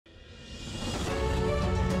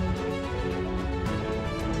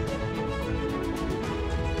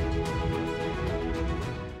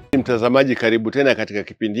Mtazamaji, karibu tena katika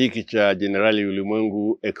kipindi hiki cha Jenerali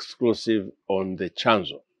Ulimwengu Exclusive on the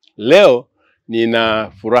Chanzo. Leo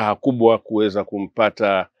nina furaha kubwa kuweza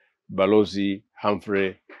kumpata Balozi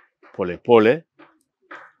Humphrey Polepole,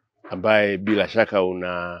 ambaye bila shaka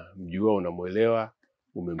unamjua, unamuelewa,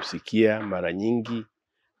 umemsikia mara nyingi,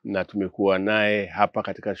 na tumekuwa naye hapa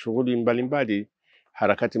katika shughuli mbalimbali,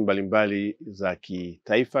 harakati mbalimbali za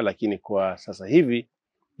kitaifa, lakini kwa sasa hivi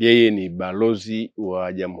yeye ni balozi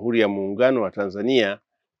wa Jamhuri ya Muungano wa Tanzania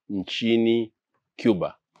nchini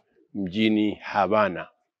Cuba, mjini Havana,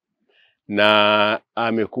 na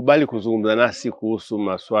amekubali kuzungumza nasi kuhusu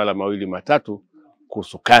masuala mawili matatu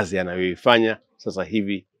kuhusu kazi anayoifanya sasa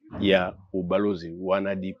hivi ya ubalozi,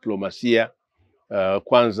 wanadiplomasia.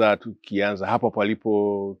 Kwanza tukianza hapo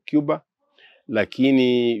palipo Cuba,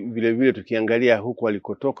 lakini vile vile tukiangalia huko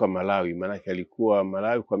alikotoka Malawi, maana alikuwa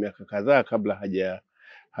Malawi kwa miaka kadhaa kabla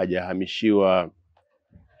hajahamishiwa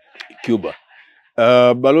Cuba.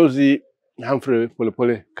 Balozi Humphrey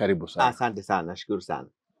Polepole, karibu sana. Asante sana, nashukuru sana.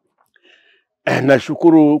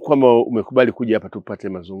 Nashukuru kwamba umekubali kuja hapa tupate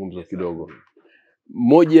mazungumzo kidogo.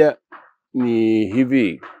 Moja ni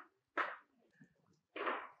hivi,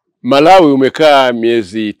 Malawi umekaa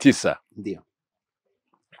miezi 9. Ndio.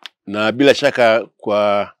 Na bila shaka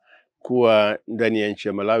kwa kuwa ndani ya nchi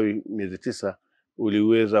ya Malawi miezi 9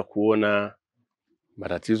 uliweza kuona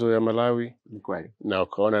matatizo ya Malawi. Ni kweli. Na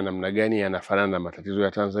ukaona namna gani yanafanana na matatizo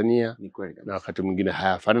ya Tanzania. Ni kweli. Na wakati mwingine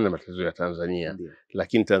hayafanani na matatizo ya Tanzania. Ndiyo.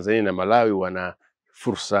 Lakini Tanzania na Malawi wana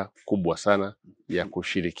fursa kubwa sana ya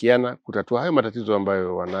kushirikiana kutatua hayo matatizo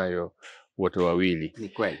ambayo wanayo wote wawili. Ni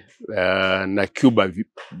kweli. Na Cuba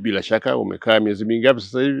bila shaka umekaa miezi mingapi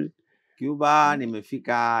sasa hivi? Cuba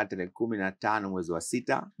nimefika tarehe 15 mwezi wa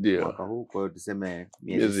 6 mwaka huu, kwa hiyo tuseme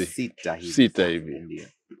miezi 6 hivi. 6 hivi. Ndio.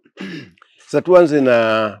 Sasa tuanze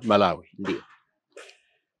na Malawi. Ndio.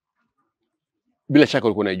 Bila shaka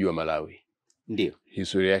ulikuwa unaijua Malawi. Ndio.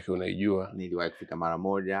 Historia yake unaijua? Niliwahi kufika mara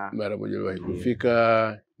moja. Mara moja uliwahi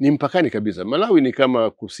kufika. Ni mpakani kabisa. Malawi ni kama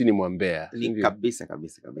kusini mwa Mbeya. Ni kabisa.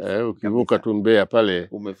 Ukivuka tu Mbeya pale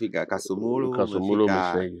umefika Kasumulu,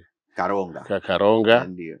 umefika Karonga.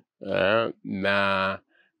 Ndio. Na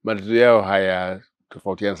matatizo yao haya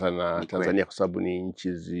tofautiana sana na Tanzania kwa sababu ni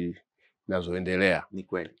nchi zinazoendelea. Ni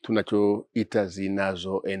kweli. Tunachoita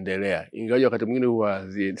zinazoendelea. Ingawa wakati mwingine huwa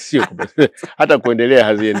sio hata kuendelea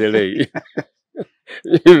haziendelei.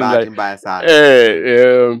 Mbaya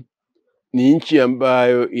sana. Ni nchi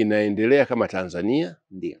ambayo inaendelea kama Tanzania.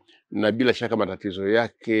 Ndio. Na bila shaka matatizo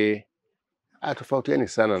yake tofautiani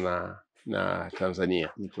sana na Tanzania.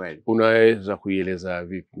 Ni kweli. Unaweza kuieleza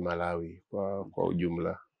vipi Malawi kwa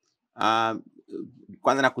ujumla?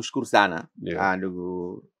 Kwanza nakushukuru sana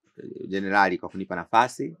ndugu Jenerali kwa kunipa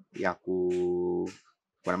nafasi ya kuwa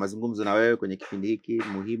na mazungumzo na wewe kwenye kipindi hiki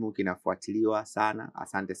muhimu, kinafuatiliwa sana.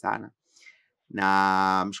 Asante sana.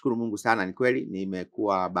 Na mshukuru Mungu sana, ni kweli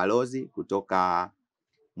nimekuwa balozi kutoka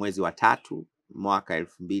mwezi wa 3 mwaka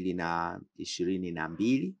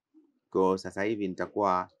 2022. Kwa sasa hivi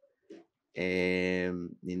nitakuwa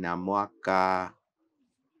nina mwaka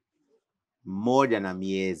 1 na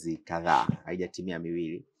miezi kadhaa, haijatimia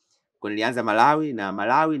 2. Kwa nilianza Malawi, na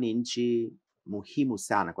Malawi ni nchi muhimu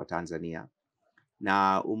sana kwa Tanzania.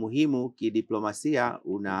 Na umuhimu kidiplomasia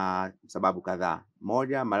una sababu kadhaa.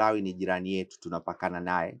 Moja, Malawi ni jirani yetu, tunapakana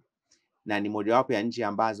naye. Na ni mojawapo ya nchi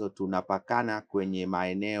ambazo tunapakana kwenye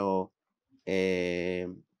maeneo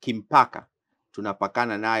kimpaka.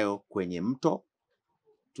 Tunapakana nayo kwenye mto,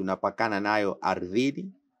 tunapakana nayo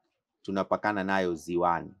ardhini, tunapakana nayo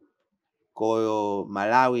ziwani. Kwa hiyo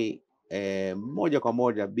Malawi moja kwa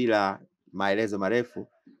moja bila maelezo marefu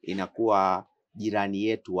inakuwa jirani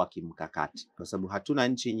yetu wa kimkakati, kwa sababu hatuna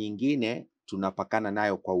nchi nyingine tunapakana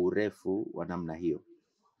nayo kwa urefu wa namna hiyo.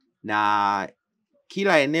 Na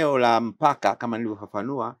kila eneo la mpaka kama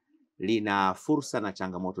nilivyofafanua lina fursa na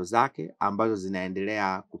changamoto zake ambazo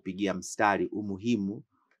zinaendelea kupigia mstari umuhimu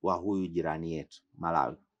wa huyu jirani yetu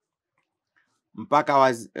Malawi. Mpaka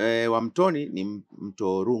wa mtoni ni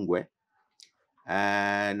mto Rungwe,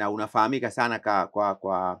 na unafahamika sana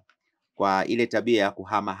kwa ile tabia ya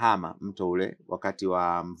kuhamahama mto ule wakati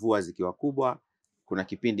wa mvua zikiwa kubwa. Kuna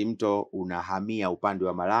kipindi mto unahamia upande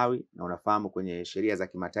wa Malawi, na unafahamu kwenye sheria za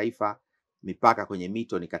kimataifa mipaka kwenye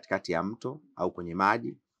mito ni katikati ya mto au kwenye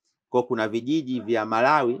maji. Kwa kuna vijiji vya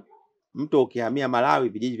Malawi, mto ukihamia Malawi,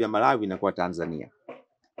 vijiji vya Malawi vinakuwa Tanzania.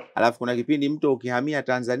 Alafu kuna kipindi mto ukihamia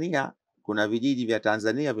Tanzania, kuna vijiji vya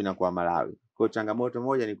Tanzania vinakuwa Malawi. Kwa changamoto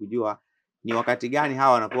moja ni kujua ni wakati gani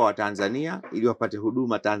hawa wanakuwa wa Tanzania ili wapate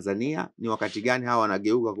huduma Tanzania, ni wakati gani hawa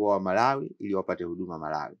wanageuka kuwa wa Malawi ili wapate huduma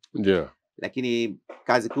Malawi. Ndio. Lakini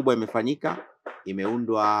kazi kubwa imefanyika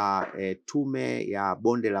imeundwa tume ya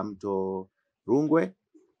bonde la mto Rungwe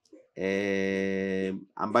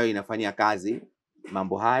ambayo inafanya kazi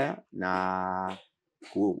mambo haya, na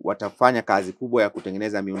watafanya kazi kubwa ya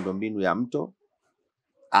kutengeneza miundombinu ya mto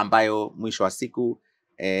ambayo mwisho wa siku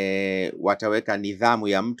wataweka nidhamu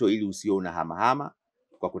ya mto ili usio unahamahama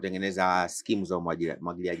kwa kutengeneza skimu za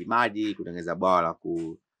umwagiliaji maji, kutengeneza bwawa la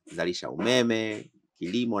kuzalisha umeme,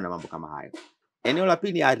 kilimo na mambo kama hayo. Eneo la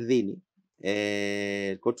pili ardhini,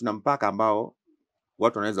 kwa tuna mpaka ambao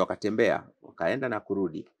watu wanaweza wakatembea, wakaenda na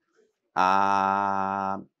kurudi.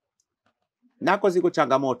 Nako ziko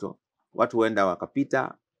changamoto, watu huenda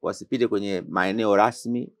wakapita, wasipite kwenye maeneo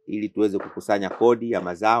rasmi ili tuweze kukusanya kodi ya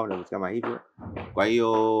mazao na vitu kama hivyo. Kwa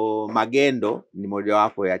hiyo magendo ni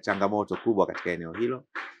mojawapo ya changamoto kubwa katika eneo hilo.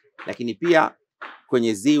 Lakini pia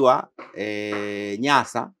kwenye ziwa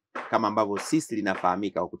Nyasa, kama ambavyo sisi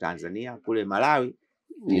linafahamika huku Tanzania, kule Malawi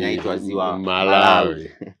linaitwa ziwa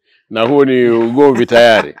Malawi. Na huo ni ugomvi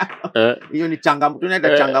tayari. Hiyo ni changamoto,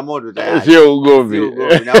 tunaita changamoto tayari. Sio ugomvi.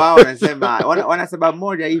 Na wao wanasema wana sababu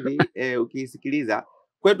moja hivi, ukisikiliza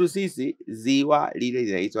kwetu sisi ziwa lile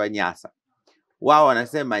linaitwa Nyasa. Wao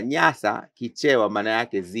wanasema Nyasa kichewa maana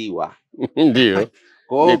yake ziwa. Ndio.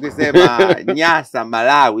 Kwa hiyo ukisema Nyasa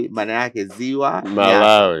Malawi maana yake ziwa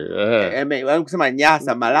Malawi. Ukisema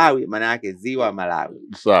Nyasa Malawi maana yake ziwa Malawi.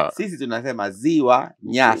 Sawa. Sisi tunasema ziwa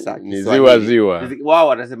Nyasa ni ziwa. Wao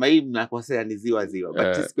wanasema hii mnakosea, ni ziwa.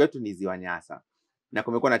 But sisi kwetu ni ziwa Nyasa. Na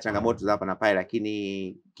kumekuwa na changamoto za hapa na pale,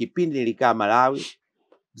 lakini kipindi nilikaa Malawi,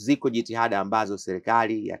 ziko jitihada ambazo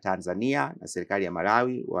serikali ya Tanzania na serikali ya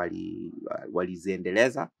Malawi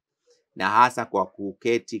waliziendeleza, na hasa kwa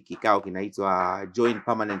kuketi kikao kinaitwa Joint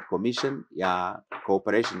Permanent Commission ya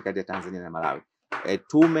Cooperation kati ya Tanzania na Malawi,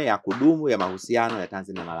 tume ya kudumu ya mahusiano ya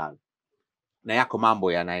Tanzania na Malawi. Na yako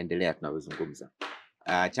mambo yanaendelea tunavyozungumza.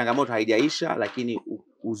 Changamoto haijaisha, lakini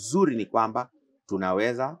uzuri ni kwamba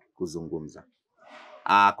tunaweza kuzungumza.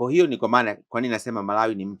 Kwa hiyo ni kwa nini nasema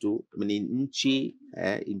Malawi ni nchi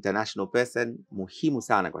international person muhimu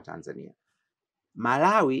sana kwa Tanzania.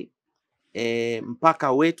 Malawi,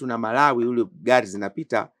 mpaka wetu na Malawi ule gari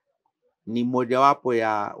zinapita ni mojawapo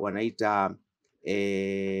ya wanaita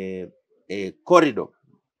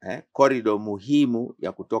corridor muhimu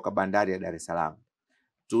ya kutoka bandari ya Dar es Salaam.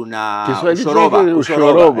 Tuna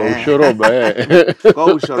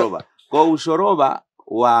ushoroba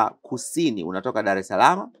wa kusini unatoka Dar es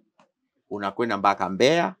Salaam unakwenda mpaka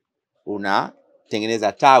Mbeya,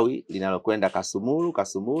 unatengeneza tawi linalokwenda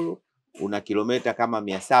Kasumulu, una kilomita kama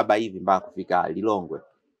 700 hivi mpaka kufika Lilongwe.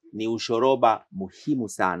 Ni ushoroba muhimu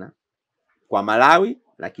sana kwa Malawi,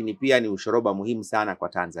 lakini pia ni ushoroba muhimu sana kwa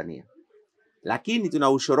Tanzania. Lakini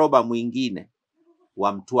tuna ushoroba mwingine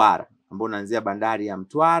wa Mtwara ambao unaanzia bandari ya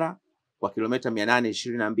Mtwara kwa kilomita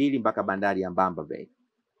 822 mpaka bandari ya Mbamba Bay.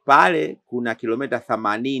 Pale kuna kilomita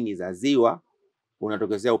 80 za ziwa,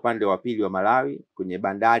 unatokezea upande wa pili wa Malawi kwenye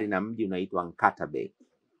bandari na mji unaitwa Nkata Bay.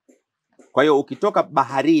 Kwa hiyo ukitoka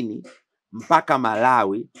baharini mpaka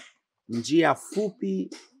Malawi, njia fupi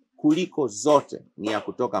kuliko zote ni ya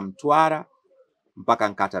kutoka Mtwara mpaka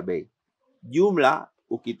Nkata Bay. Jumla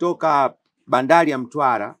ukitoka bandari ya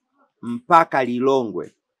Mtwara mpaka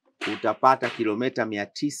Lilongwe utapata kilomita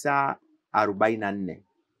 944.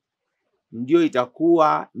 Ndio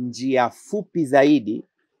itakuwa njia fupi zaidi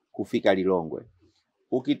kufika Lilongwe.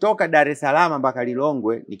 Ukitoka Dar es Salaam mpaka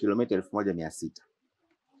Lilongwe ni kilomita 1600.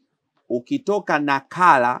 Ukitoka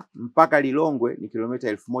Nakala mpaka Lilongwe ni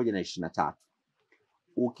kilomita 1023.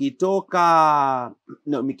 Ukitoka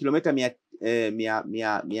kilomita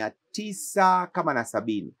 900 kama na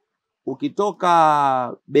 70.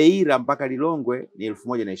 Ukitoka Beira mpaka Lilongwe ni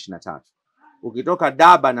 1023. Ukitoka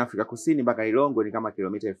Durban na Afrika Kusini mpaka Lilongwe ni kama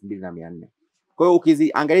kilomita 2400. Kwa hiyo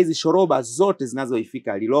ukiziangalia hizi shoroba zote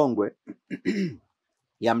zinazoifika Lilongwe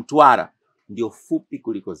ya Mtwara ndio fupi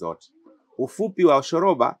kuliko zote. Ufupi wa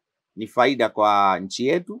shoroba ni faida kwa nchi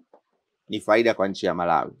yetu, ni faida kwa nchi ya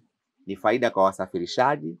Malawi, ni faida kwa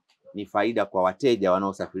wasafirishaji, ni faida kwa wateja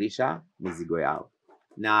wanaosafirisha mizigo yao.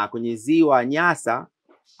 Na kwenye ziwa Nyasa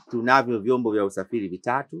tunavyo vyombo vya usafiri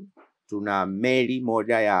vitatu. Tuna meli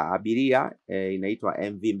moja ya abiria inaitwa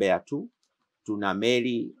MV Mbeya 2. Tuna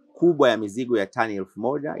meli kubwa ya mizigo ya tani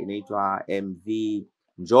 1000 inaitwa MV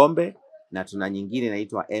Njombe, na tuna nyingine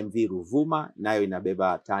inaitwa MV Ruvuma nayo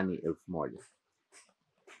inabeba tani 1000.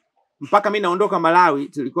 Mpaka mimi naondoka Malawi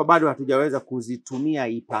tulikuwa bado hatujaweza kuzitumia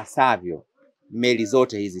ipasavyo meli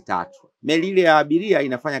zote hizi tatu. Meli ile ya abiria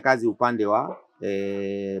inafanya kazi upande wa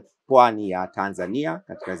pwani ya Tanzania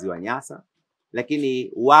katika ziwa Nyasa,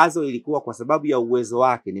 lakini wazo ilikuwa kwa sababu ya uwezo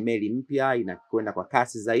wake, ni meli mpya, inakwenda kwa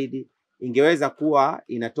kasi zaidi, ingeweza kuwa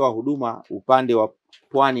inatoa huduma upande wa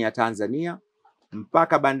pwani ya Tanzania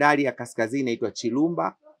mpaka bandari ya kaskazini inaitwa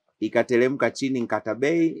Chilumba, ikatelemka chini Nkata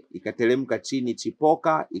Bay, ikatelemka chini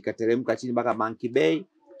Chipoka, ikatelemka chini mpaka Monkey Bay,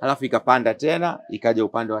 halafu ikapanda tena ikaja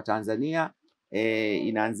upande wa Tanzania,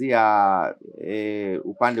 inaanzia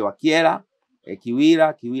upande wa Kyela,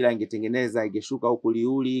 Kiwira ingetengeneza ingeshuka huko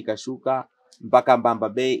Liuli, ikashuka mpaka Mbamba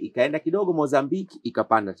Bay, ikaenda kidogo Mozambiki,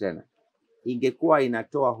 ikapanda tena. Ingekuwa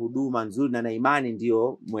inatoa huduma nzuri, na imani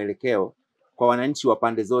ndio mwelekeo kwa wananchi wa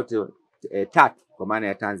pande zote tatu, kwa maana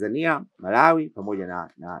ya Tanzania, Malawi pamoja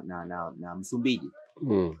na Msumbiji.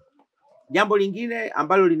 Jambo lingine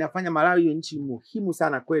ambalo linafanya Malawi iwe nchi muhimu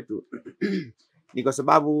sana kwetu ni kwa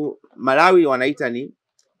sababu Malawi wanaita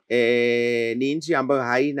ni nchi ambayo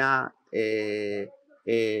haina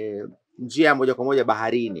njia moja kwa moja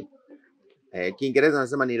baharini. Kiingereza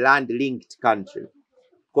wanasema ni land linked country.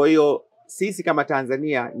 Kwa hiyo sisi kama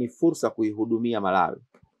Tanzania ni fursa kuihudumia Malawi.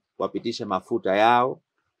 Wapitishe mafuta yao,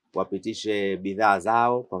 wapitishe bidhaa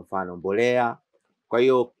zao, kwa mfano mbolea. Kwa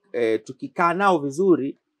hiyo tukikaa nao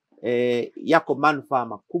vizuri, yako manufaa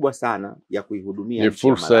makubwa sana ya kuihudumia. Ni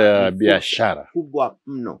fursa ya biashara kubwa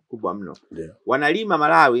mno. Yeah. Wanalima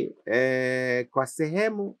Malawi kwa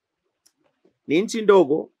sehemu, ni nchi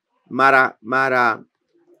ndogo, unaweza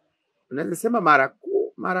sema mara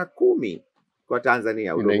 10 kwa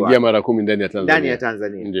Tanzania. Unaingia mara 10 ndani ya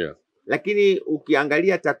Tanzania. Ndio. Lakini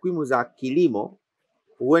ukiangalia takwimu za kilimo,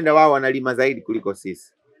 huenda wao wanalima zaidi kuliko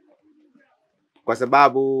sisi, kwa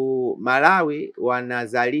sababu Malawi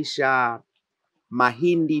wanazalisha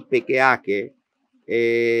mahindi peke yake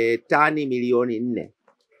tani 4.5 milioni.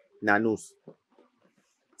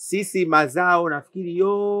 Sisi mazao nafikiri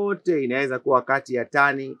yote inaweza kuwa kati ya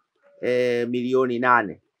tani 8 milioni.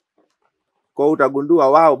 Kwa hiyo utagundua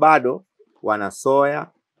wao bado wana soya,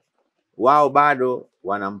 wao bado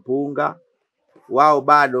wana mpunga, wao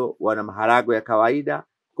bado wana maharagwe ya kawaida.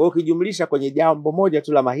 Kwa hiyo ukijumlisha kwenye jambo moja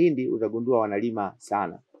tu la mahindi, utagundua wanalima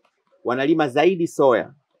sana. Wanalima zaidi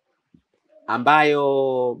soya,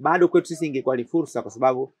 ambayo bado kwetu sisi ingekuwa ni fursa, kwa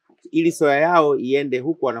sababu ili soya yao iende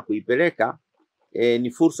huko wanakuipeleka,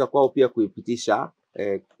 ni fursa kwao pia kuipitisha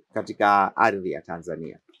katika ardhi ya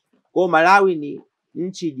Tanzania. Kwa Malawi ni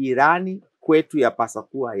nchi jirani kwetu, yapaswa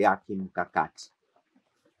kuwa ya kimkakati.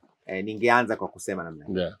 Ningeanza kwa kusema namna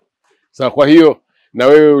hiyo. Yeah. Sasa kwa hiyo na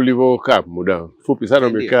wewe ulivyokaa muda mfupi sana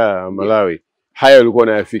umekaa Malawi, haya ulikuwa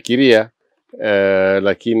unayafikiria,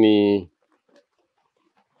 lakini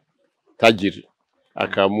tajiri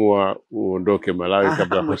akaamua uondoke Malawi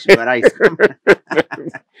kabla Mheshimiwa Rais.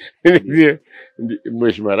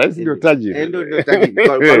 Mheshimiwa Rais ndio tajiri. Ndio tajiri.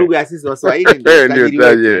 Kwa lugha ya sisi Waswahili ndio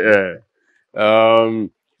tajiri.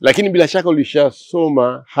 Lakini bila shaka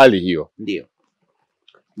ulishasoma hali hiyo. Ndio.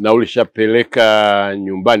 Na ulishapeleka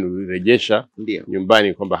nyumbani, ulirejesha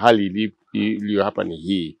nyumbani kwamba hali iliyo hapa ni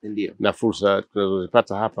hii. Ndiyo. Na fursa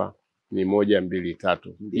tunazozipata hapa ni 1, 2,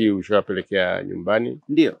 3. Hii ulishapelekea nyumbani?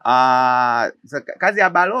 Ndio. Kazi ya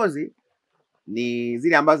balozi ni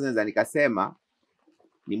zile ambazo naweza nikasema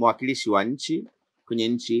ni mwakilishi wa nchi kwenye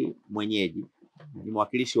nchi mwenyeji, ni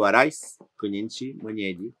mwakilishi wa rais kwenye nchi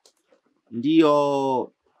mwenyeji,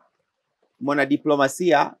 ndio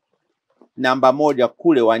mwanadiplomasia namba 1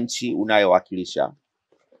 kule wa nchi unayowakilisha,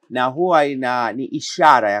 na huwa ni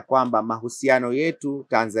ishara ya kwamba mahusiano yetu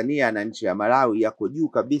Tanzania na nchi ya Malawi yako juu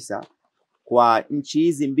kabisa kwa nchi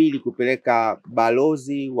hizi mbili kupeleka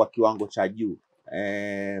balozi wa kiwango cha juu.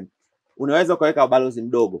 Unaweza kuweka balozi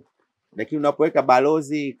mdogo, lakini unapoweka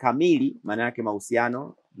balozi kamili, maana yake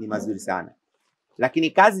mahusiano ni mazuri sana. Lakini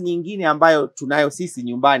kazi nyingine ambayo tunayo sisi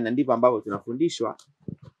nyumbani, na ndipo ambapo tunafundishwa,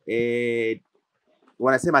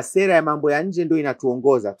 wanasema sera ya mambo ya nje ndio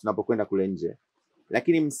inatuongoza tunapokwenda kule nje.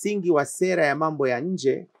 Lakini msingi wa sera ya mambo ya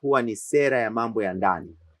nje huwa ni sera ya mambo ya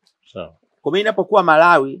ndani. Sawa. Kwa mimi ninapokuwa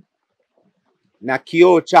Malawi na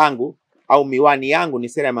kioo changu au miwani yangu ni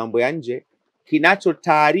sera ya mambo ya nje,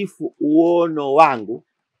 kinachotaarifu uono wangu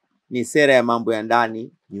ni sera ya mambo ya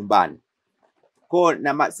ndani nyumbani. Kwa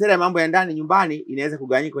na sera ya mambo ya ndani nyumbani inaweza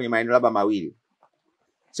kugawanyika kwenye maeneo labda mawili: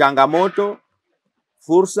 changamoto,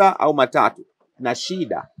 fursa au matatu, na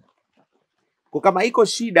shida. Kwa kama iko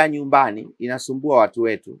shida nyumbani inasumbua watu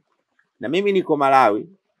wetu, na mimi niko Malawi,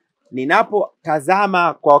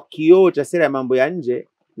 ninapotazama kwa kioo cha sera ya mambo ya nje,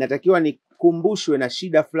 natakiwa nikumbushwe na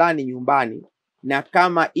shida fulani nyumbani, na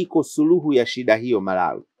kama iko suluhu ya shida hiyo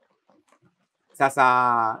Malawi.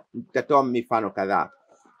 Sasa nitatoa mifano kadhaa.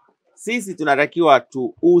 Sisi tunatakiwa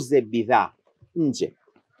tuuze bidhaa nje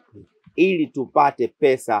ili tupate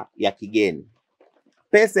pesa ya kigeni.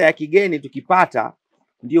 Pesa ya kigeni tukipata,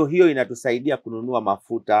 ndio hiyo inatusaidia kununua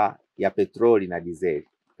mafuta ya petroli na dizeli.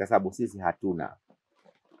 kwa sababu sisi hatuna.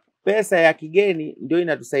 Pesa ya kigeni ndio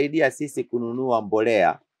inatusaidia sisi kununua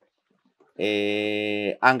mbolea.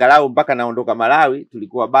 Angalau mpaka naondoka Malawi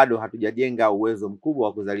tulikuwa bado hatujajenga uwezo mkubwa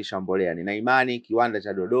wa kuzalisha mbolea. Nina imani kiwanda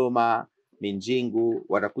cha Dodoma, Minjingu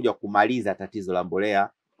watakuja kumaliza tatizo la mbolea,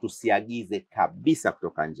 tusiagize kabisa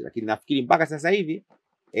kutoka nje. Lakini nafikiri mpaka sasa hivi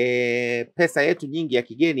pesa yetu nyingi ya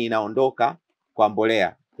kigeni inaondoka kwa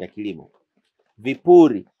mbolea ya kilimo.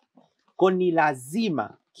 Vipuri. Kwa ni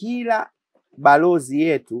lazima kila balozi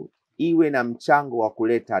yetu iwe na mchango wa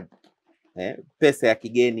kuleta pesa ya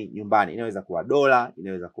kigeni nyumbani. Inaweza kuwa dola,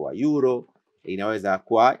 inaweza kuwa euro, inaweza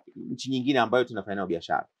kuwa nchi nyingine ambayo tunafanya nayo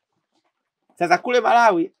biashara. Sasa kule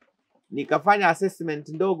Malawi nikafanya assessment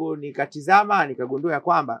ndogo, nikatizama, nikagundua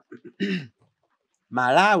kwamba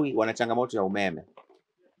Malawi wana changamoto ya umeme.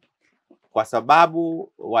 Kwa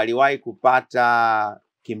sababu waliwahi kupata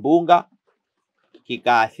kimbunga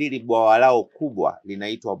kikaathiri bwawa lao kubwa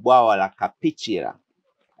linaitwa bwawa la Kapichira,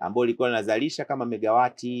 ambalo lilikuwa linazalisha kama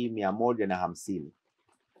megawati 150.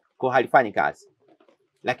 Kwa halifanyi kazi.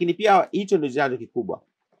 Lakini pia hicho ndio chanzo kikubwa.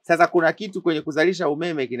 Sasa kuna kitu kwenye kuzalisha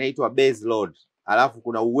umeme kinaitwa base load. Alafu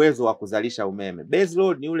kuna uwezo wa kuzalisha umeme. Base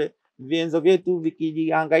load ni ule vyanzo vyetu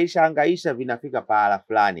vikijihangaisha vinafika pahala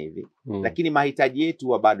fulani hivi. Lakini mahitaji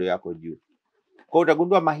yetu bado yako juu. Kwa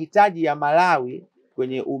utagundua mahitaji ya Malawi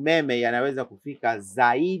kwenye umeme yanaweza kufika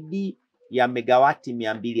zaidi ya megawati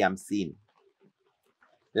 250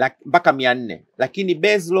 mpaka 400, lakini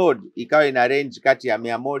base load ikawa ina range kati ya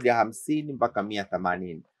 150 mpaka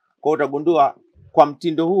 180. Kwa utagundua kwa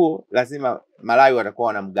mtindo huo lazima Malawi watakuwa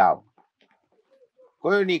wana mgao.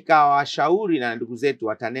 Kwa hiyo nikawashauri na ndugu zetu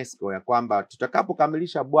wa TANESCO ya kwamba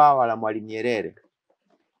tutakapokamilisha bwawa la Mwalimu Nyerere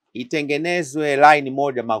itengenezwe line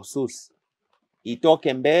moja mahususi,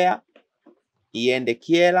 itoke Mbeya iende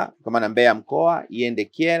Kyela, kwa maana Mbeya mkoa, iende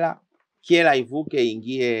Kyela, Kyela ivuke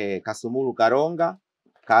ingie Kasumulu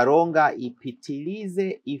Karonga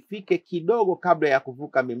ipitilize ifike kidogo kabla ya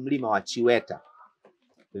kuvuka mlima wa Chiweta,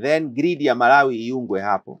 then grid ya Malawi iungwe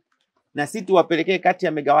hapo, na sisi tuwapelekee kati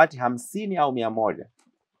ya megawati 50 au 100.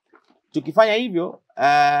 Tukifanya hivyo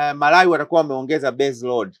Malawi watakuwa wameongeza base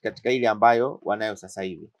load katika ile ambayo wanayo sasa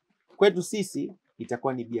hivi. Kwetu sisi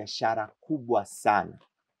itakuwa ni biashara kubwa sana.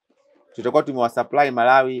 Tutakuwa tumewasupply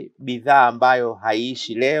Malawi bidhaa ambayo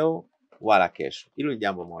haiishi leo wala kesho. Hilo ni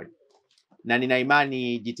jambo moja. Na nina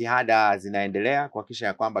imani jitihada zinaendelea kuhakikisha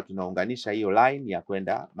ya kwamba tunaunganisha hiyo line ya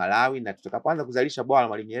kwenda Malawi, na tutakapoanza kuzalisha bwawa la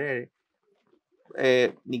Mwalimu Nyerere,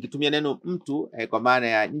 nikitumia neno mtu kwa maana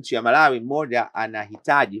ya nchi ya Malawi, mmoja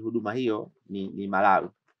anahitaji huduma hiyo ni Malawi.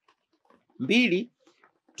 2,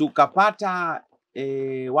 tukapata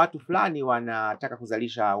watu fulani wanataka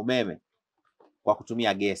kuzalisha umeme kwa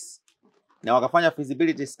kutumia gesi, na wakafanya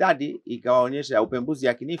feasibility study ikawaonyesha upembuzi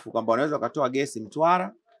yakinifu kwamba wanaweza wakatoa gesi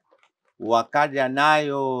Mtwara, wakaja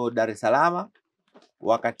nayo Dar es Salaam,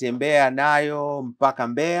 wakatembea nayo mpaka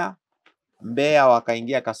Mbeya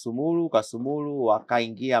wakaingia Kasumulu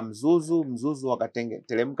wakaingia Mzuzu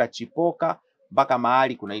wakateremka Chipoka mpaka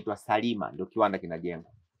mahali kunaitwa Salima, ndio kiwanda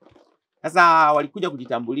kinajengwa. Sasa walikuja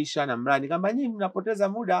kujitambulisha na mradi, kama nyinyi mnapoteza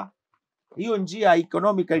muda, hiyo njia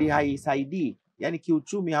economically haisaidii, yani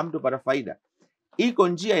kiuchumi hamtopata faida. Iko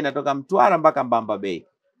njia inatoka Mtwara mpaka Mbamba Bay.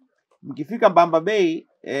 Mkifika Mbamba Bay,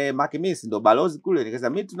 Makimisi ndo balozi kule, nikasema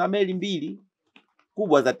mimi tuna meli 2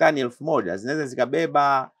 kubwa za tani 1000 zinaweza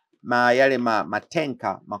zikabeba yale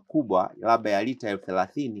matenka makubwa labda ya lita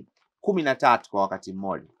 30,000 13 kwa wakati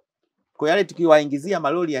mmoja. Kwa yale tukiwaingizia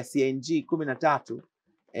malori ya CNG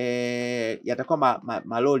 13 yatakuwa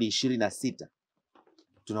malori 26.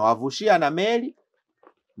 Tunawavushia na meli,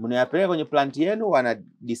 mnayapeleka kwenye plant yenu, wana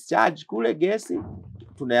discharge kule gesi,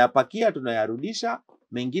 tunayapakia, tunayarudisha,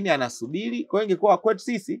 mengine yanasubiri. Kwa hiyo ingekuwa kwetu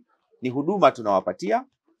sisi ni huduma tunawapatia,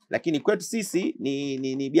 lakini kwetu sisi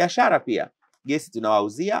ni biashara pia. Gesi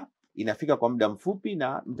tunawauzia, inafika kwa muda mfupi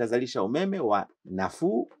na mtazalisha umeme wa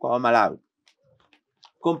nafuu kwa Malawi.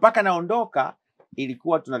 Kwa mpaka naondoka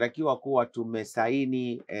ilikuwa tunatakiwa kuwa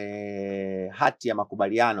tumesaini hati ya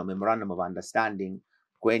makubaliano, memorandum of understanding,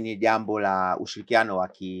 kwenye jambo la ushirikiano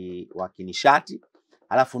wa kinishati.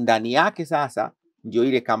 Alafu ndani yake sasa ndio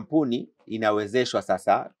ile kampuni inawezeshwa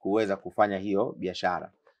sasa kuweza kufanya hiyo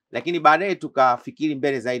biashara. Lakini baadaye tukafikiri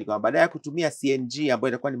mbele zaidi kwamba baadaye kutumia CNG ambayo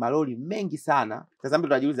itakuwa ni malori mengi sana. Sasa mtu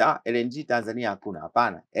anajiuliza LNG Tanzania hakuna.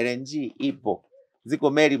 Hapana, LNG ipo. Ziko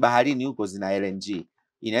meli baharini huko zina LNG.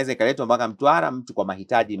 Inaweza ikaletwa mpaka Mtwara mtu kwa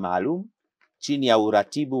mahitaji maalum chini ya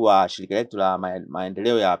uratibu wa shirika letu la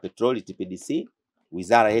maendeleo ya petroli TPDC,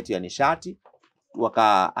 wizara yetu ya nishati.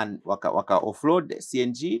 Waka offload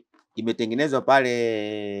CNG, imetengenezwa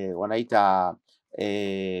pale wanaita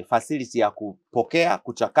facility ya kupokea,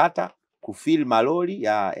 kuchakata, kufill malori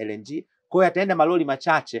ya LNG. Kwa hiyo yataenda malori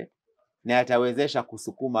machache na yatawezesha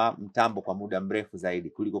kusukuma mtambo kwa muda mrefu zaidi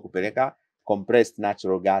kuliko kupeleka compressed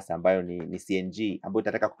natural gas ambayo ni CNG ambayo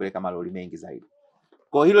itataka kupeleka malori mengi zaidi.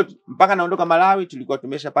 Kwa hilo mpaka naondoka Malawi tulikuwa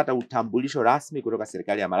tumeshapata utambulisho rasmi kutoka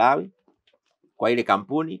serikali ya Malawi kwa ile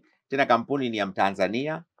kampuni. Tena kampuni ni ya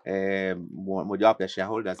Mtanzania, mojawapo ya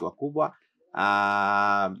shareholders wakubwa.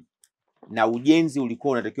 Na ujenzi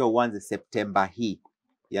ulikuwa unatakiwa uanze Septemba hii,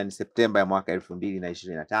 yani Septemba ya mwaka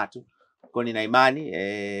 2023. Kwa nina imani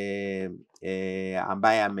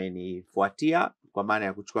ambaye amenifuatia kwa maana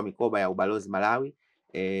ya kuchukua mikoba ya ubalozi Malawi,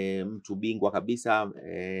 mtu bingwa kabisa,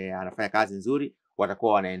 anafanya kazi nzuri,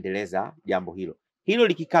 watakuwa wanaendeleza jambo hilo. Hilo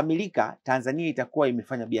likikamilika, Tanzania itakuwa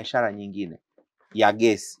imefanya biashara nyingine ya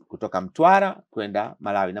gesi kutoka Mtwara kwenda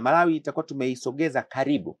Malawi, na Malawi itakuwa tumeisogeza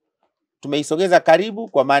karibu. Tumeisogeza karibu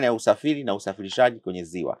kwa maana ya usafiri na usafirishaji kwenye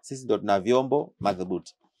ziwa. Sisi ndio tuna vyombo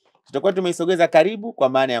madhubuti. Tutakuwa tumeisogeza karibu kwa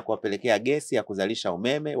maana ya kuwapelekea gesi ya kuzalisha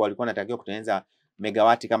umeme. Walikuwa wanatakiwa kutengeneza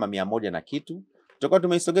megawati kama 100 na kitu. Tutakuwa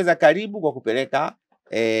tumeisogeza karibu kwa kupeleka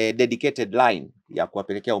dedicated line ya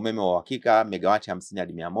kuwapelekea umeme wa uhakika megawati 50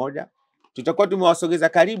 hadi 100. Tutakuwa tumewasogeza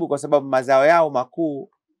karibu kwa sababu mazao yao makuu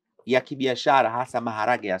ya kibiashara hasa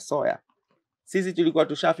maharage ya soya. Sisi tulikuwa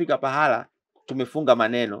tushafika pahala tumefunga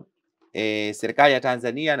maneno. Serikali ya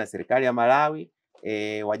Tanzania na serikali ya Malawi,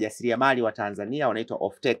 wajasiriamali wa Tanzania wanaitwa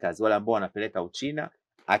off-takers, wale ambao wanapeleka Uchina,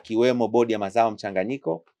 akiwemo bodi ya mazao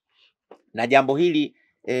mchanganyiko. Na jambo hili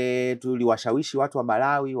tuliwashawishi watu wa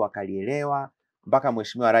Malawi wakalielewa, mpaka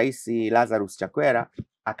Mheshimiwa Rais Lazarus Chakwera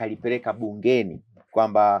akalipeleka bungeni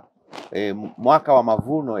kwamba mwaka wa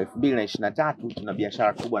mavuno 2023 tuna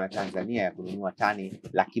biashara kubwa na Tanzania ya kununua tani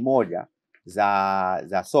 100,000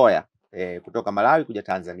 za soya kutoka Malawi kuja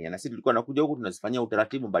Tanzania, na sisi tulikuwa nakuja huku tunazifanyia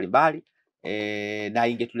utaratibu mbalimbali, na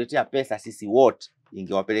ingetuletea pesa sisi wote,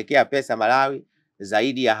 ingewapelekea pesa Malawi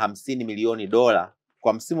zaidi ya $50 milioni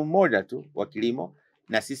kwa msimu mmoja tu wa kilimo,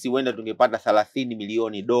 na sisi huenda tungepata $30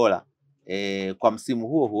 milioni kwa msimu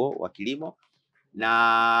huo huo wa kilimo.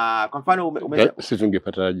 Na kwa mfano sisi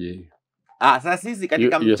tungepataje? Sasa sisi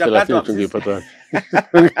katika mchakato tungepata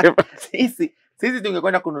sisi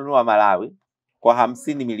tungekwenda kununua Malawi kwa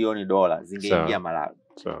 $50 milioni zingeingia Malawi.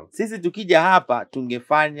 Sisi tukija hapa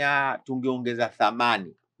tungeongeza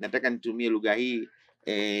thamani. Nataka nitumie lugha hii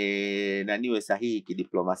na niwe sahihi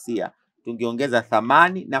kidiplomasia. Tungeongeza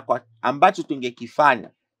thamani, na kwa ambacho tungekifanya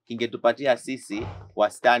kingetupatia sisi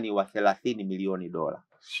wastani wa $30 milioni.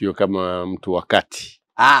 Sio kama mtu wakati.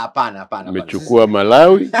 Hapana. Umechukua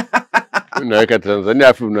Malawi unaweka Tanzania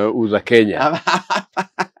afu unauza Kenya.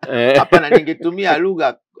 Hapana, ningetumia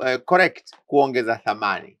lugha correct, kuongeza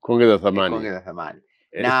thamani. Kuongeza thamani.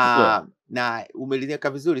 Na umelizeka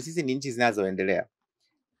vizuri, sisi ni nchi zinazoendelea.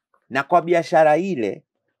 Na kwa biashara ile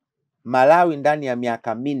Malawi ndani ya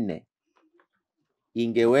miaka 4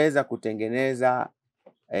 ingeweza kutengeneza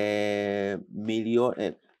 $200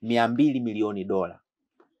 milioni.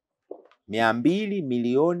 $200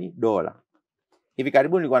 milioni. Hivi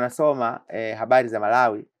karibuni nilikuwa nasoma habari za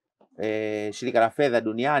Malawi. Shirika la fedha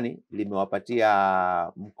duniani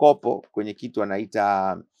limewapatia mkopo kwenye kitu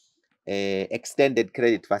wanaita extended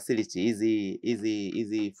credit facility.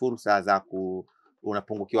 Hizi fursa za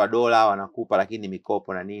unapungukiwa dola wanakupa, lakini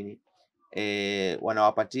mikopo na nini.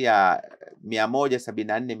 Wanawapatia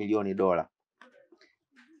 $174 milioni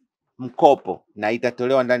mkopo, na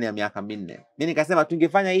itatolewa ndani ya miaka 4. Mimi nikasema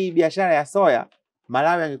tungefanya hii biashara ya soya,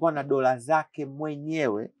 Malawi angekuwa na dola zake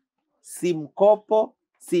mwenyewe, si mkopo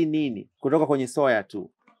si nini, kutoka kwenye soya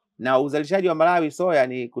tu. Na uzalishaji wa Malawi soya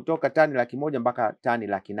ni kutoka tani 100,000 mpaka tani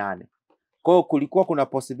 800,000. Kwa hiyo kulikuwa kuna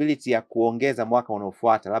possibility ya kuongeza mwaka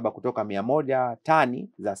unaofuata, labda kutoka 100 tani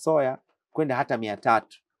za soya kwenda hata 300.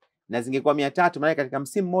 Na zingekuwa 300, maana katika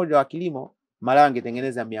msimu mmoja wa kilimo Malawi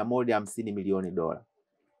angetengeneza $150 milioni.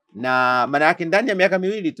 Na maana yake ndani ya miaka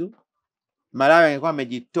 2 tu Malawi angekuwa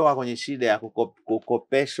amejitoa kwenye shida ya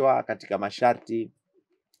kukopeshwa katika masharti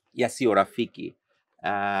yasiyo rafiki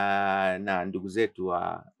na ndugu zetu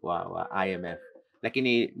wa IMF.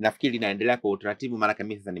 Lakini nafikiri naendelea kwa utaratibu, maana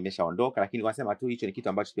mimi sasa nimeshaondoka, lakini wasema tu hicho ni kitu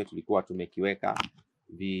ambacho pia tulikuwa tumekiweka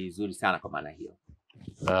vizuri sana kwa maana hiyo.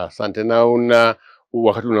 Asante. Na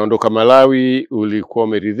wakati unaondoka Malawi ulikuwa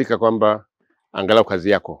umeridhika kwamba angalau kazi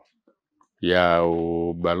yako ya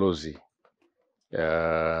ubalozi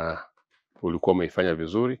ulikuwa umeifanya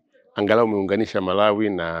vizuri, angalau umeunganisha Malawi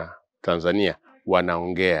na Tanzania,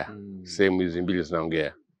 wanaongea sehemu hizi mbili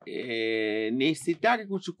zinaongea. Ni sitaki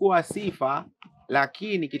kuchukua sifa,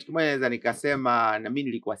 lakini kitu kimoja naweza nikasema, na mimi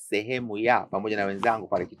nilikuwa sehemu ya pamoja na wenzangu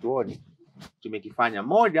pale kituoni tumekifanya.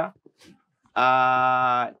 Moja,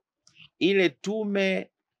 ile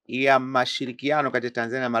tume ya mashirikiano kati ya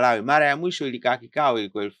Tanzania na Malawi mara ya mwisho ilikaa kikao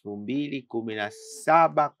ilikuwa 2017,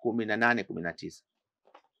 18, 19.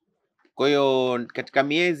 Kwa hiyo katika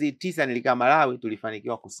miezi 9 nilikaa Malawi,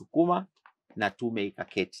 tulifanikiwa kusukuma na tume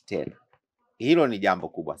ikaketi tena. Hilo ni jambo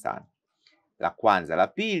kubwa sana, la kwanza. La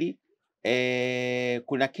pili,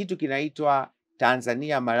 kuna kitu kinaitwa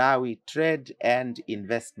Tanzania Malawi Trade and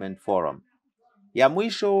Investment Forum. Ya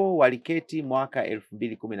mwisho waliketi mwaka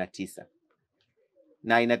 2019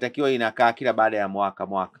 na inatakiwa inakaa kila baada ya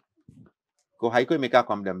mwaka. Kwa haiko imekaa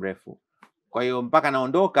kwa muda mrefu. Kwa hiyo mpaka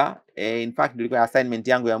naondoka, in fact ilikuwa assignment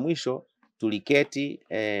yangu ya mwisho, tuliketi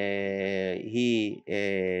hii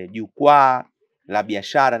jukwaa la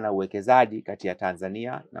biashara na uwekezaji kati ya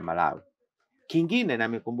Tanzania na Malawi. Kingine na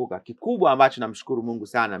nimekumbuka kikubwa ambacho namshukuru Mungu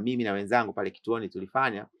sana mimi na wenzangu pale kituoni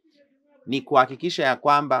tulifanya ni kuhakikisha ya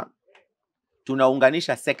kwamba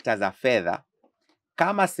tunaunganisha sekta za fedha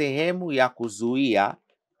kama sehemu ya kuzuia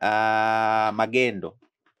magendo.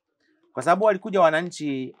 Kwa sababu walikuja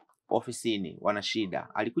wananchi ofisini wana shida.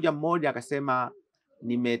 Alikuja mmoja akasema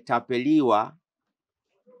nimetapeliwa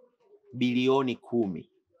bilioni 10.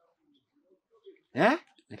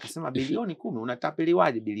 Nikasema bilioni 10,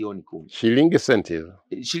 unatapeliwaje bilioni 10? Shilingi senti hizo.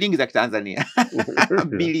 Shilingi za Tanzania.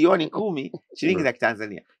 Bilioni 10 shilingi za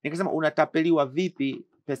Tanzania. Nikasema unatapeliwa vipi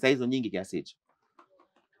pesa hizo nyingi kiasi hicho?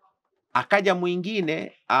 Akaja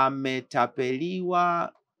mwingine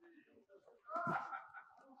ametapeliwa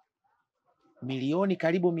milioni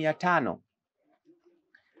karibu 500.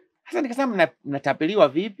 Sasa nikasema mnatapeliwa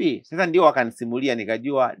vipi? Sasa ndio wakanisimulia,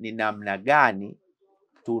 nikajua ni namna gani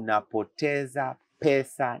tunapoteza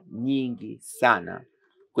pesa nyingi sana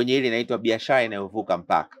kwenye ile inaitwa biashara inayovuka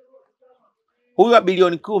mpaka. Huyu wa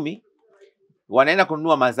bilioni 10 wanaenda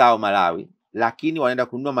kununua mazao Malawi, lakini wanaenda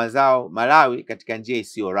kununua mazao Malawi katika njia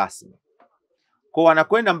isiyo rasmi. Kwa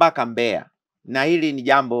wanakwenda mpaka Mbeya, na hili ni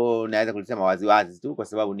jambo naweza kulisema waziwazi tu kwa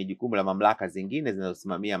sababu ni jukumu la mamlaka zingine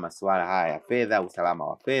zinazosimamia masuala haya ya fedha, usalama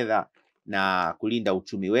wa fedha na kulinda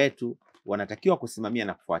uchumi wetu, wanatakiwa kusimamia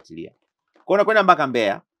na kufuatilia. Kwa unakwenda mpaka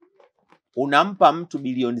Mbeya, unampa mtu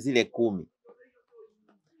bilioni zile 10,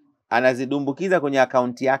 anazidumbukiza kwenye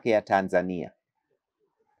akaunti yake ya Tanzania.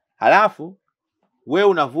 Halafu we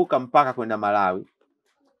unavuka mpaka kwenda Malawi,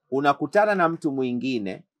 unakutana na mtu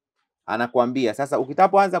mwingine anakuambia sasa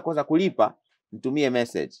ukitapoanza kwanza kulipa mtumie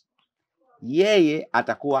message. Yeye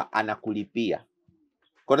atakuwa anakulipia.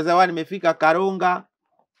 Kwa sababu nimefika Karunga,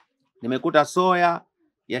 nimekuta soya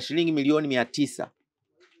ya shilingi milioni 900.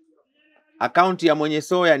 Akaunti ya mwenye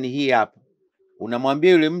soya ni hii hapa.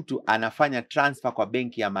 Unamwambia yule mtu anafanya transfer kwa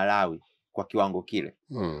benki ya Malawi kwa kiwango kile.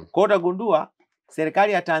 Kwa utagundua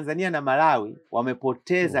serikali ya Tanzania na Malawi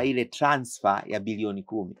wamepoteza ile transfer ya bilioni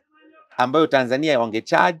 10 ambayo Tanzania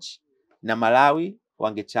wangecharge na Malawi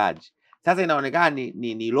wangecharge. Sasa inaonekana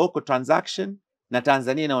ni local transaction na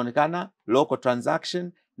Tanzania inaonekana local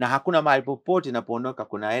transaction na hakuna mahali popote inapoondoka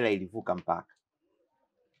kuna hela ilivuka mpaka.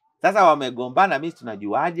 Sasa wamegombana, mimi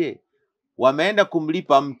tunajuaje? Wameenda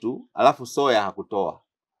kumlipa mtu alafu soya hakutoa.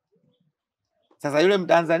 Sasa yule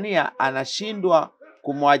Mtanzania anashindwa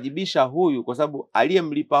kumwajibisha huyu kwa sababu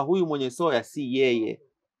aliyemlipa huyu mwenye soya si yeye,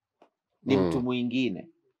 ni mtu mwingine.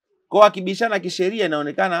 Kwa akibishana kisheria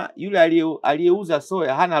inaonekana yule aliyeuza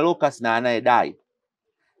soya hana locus na anayedai,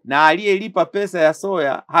 na aliyelipa pesa ya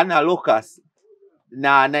soya hana locus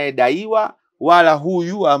na anayedaiwa, wala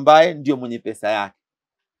huyu ambaye ndio mwenye pesa yake.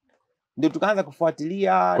 Ndio tukaanza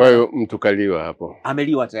kufuatilia. Kwa hiyo mtu kaliwa hapo,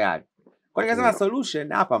 ameliwa tayari. Kwa nikasema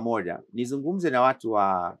solution hapa moja, nizungumze na watu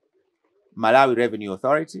wa Malawi Revenue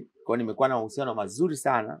Authority. Kwa nimekuwa na mahusiano mazuri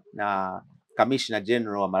sana na Commissioner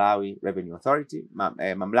General wa Malawi Revenue Authority,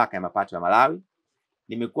 mamlaka ya mapato ya Malawi.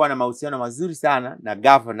 Nimekuwa na mahusiano mazuri sana na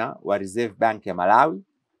Governor wa Reserve Bank ya Malawi.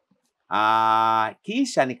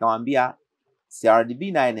 Kisha nikamwambia CRDB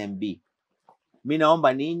na NMB, mimi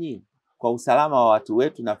naomba ninyi kwa usalama wa watu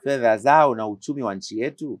wetu na fedha zao na uchumi wa nchi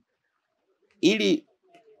yetu, ili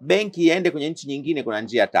benki iende kwenye nchi nyingine kuna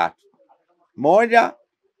njia 3. Moja,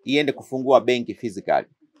 iende kufungua benki physically.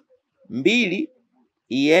 2,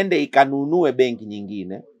 iende ikanunue benki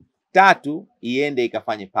nyingine. 3, iende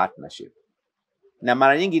ikafanye partnership. Na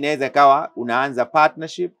mara nyingi inaweza kawa unaanza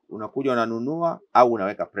partnership, unakuja unanunua au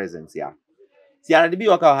unaweka presence yako. CRDB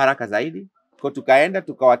wakawa haraka zaidi. Kwa tukaenda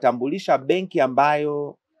tukawatambulisha benki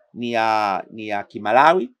ambayo ni ya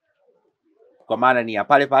Kimalawi, kwa maana ni ya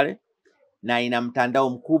pale pale na ina mtandao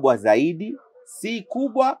mkubwa zaidi, si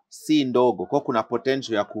kubwa si ndogo. Kwa kuna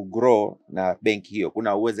potential ya kugrow na benki hiyo,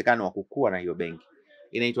 kuna uwezekano wa kukua na hiyo benki.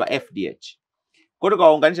 Inaitwa FDH. Kwa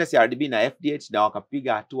tukawaunganisha CRDB na FDH na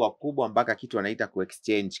wakapiga hatua kubwa mpaka kitu wanaita ku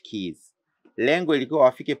exchange keys. lengo ilikuwa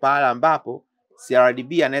wafike pahala ambapo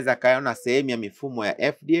CRDB anaweza kaona sehemu ya mifumo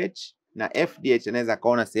ya FDH na FDH anaweza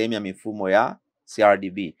kaona sehemu ya mifumo ya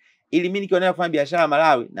CRDB. Ili mimi nikiona kufanya biashara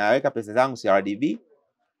Malawi, naweka pesa zangu CRDB,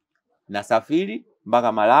 nasafiri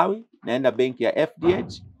mpaka Malawi, naenda benki ya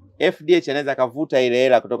FDH. FDH anaweza kavuta ile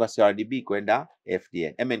hela kutoka CRDB kwenda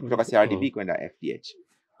FDH. Kutoka CRDB kwenda FDH.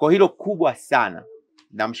 Kwa hilo kubwa sana.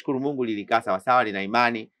 Namshukuru Mungu lilikaa sawa sawa, lina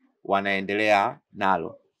imani wanaendelea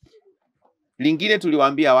nalo. Lingine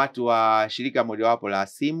tuliwaambia watu wa shirika mojawapo la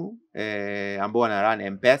simu ambao wana run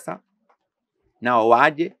M-Pesa, nao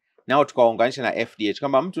waje, nao tukawaunganisha na FDH.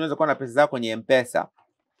 Kama mtu unaweza kuwa na pesa zako kwenye M-Pesa,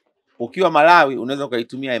 ukiwa Malawi unaweza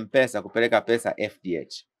ukaitumia M-Pesa kupeleka pesa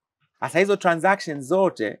FDH. Sasa hizo transactions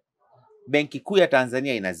zote Benki Kuu ya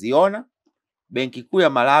Tanzania inaziona, Benki Kuu ya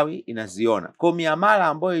Malawi inaziona. Kwa miamala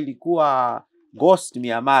ambayo ilikuwa ghost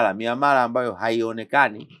miamala ambayo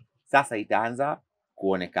haionekani, sasa itaanza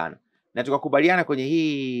kuonekana. Na tukakubaliana kwenye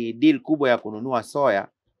hii deal kubwa ya kununua soya,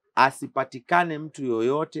 asipatikane mtu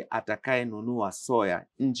yoyote atakayenunua soya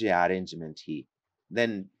nje ya arrangement hii.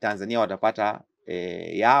 Then Tanzania watapata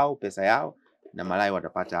pesa yao, na Malawi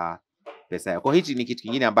watapata pesa yao. Kwa hichi ni kitu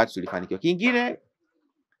kingine ambacho tulifanikiwa. Kingine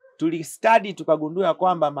tulistudy tukagundua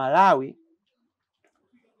kwamba Malawi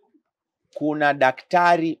kuna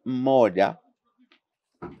daktari mmoja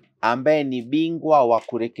ambaye ni bingwa wa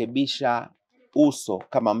kurekebisha uso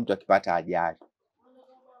kama mtu akipata ajali.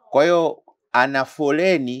 Kwa hiyo ana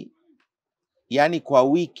foleni, yani kwa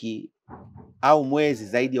wiki au mwezi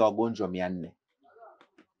zaidi ya wagonjwa 400.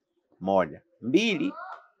 Moja. Mbili,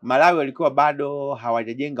 Malawi walikuwa bado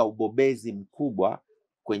hawajajenga ubobezi mkubwa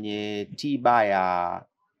kwenye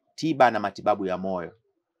tiba na matibabu ya moyo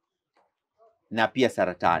na pia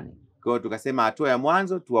saratani. Kwa hiyo tukasema hatua ya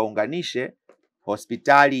mwanzo tuwaunganishe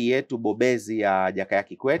hospitali yetu bobezi ya Jakaya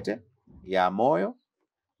Kikwete ya moyo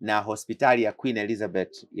na hospitali ya Queen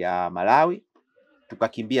Elizabeth ya Malawi.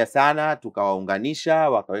 Tukakimbia sana, tukawaunganisha,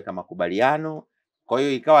 wakaweka makubaliano. Kwa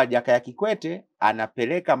hiyo ikawa Jakaya Kikwete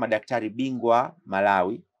anapeleka madaktari bingwa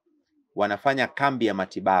Malawi, wanafanya kambi ya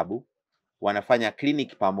matibabu, wanafanya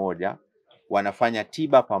clinic pamoja, wanafanya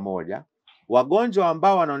tiba pamoja. Wagonjwa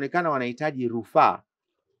ambao wanaonekana wanahitaji rufaa,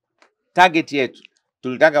 target yetu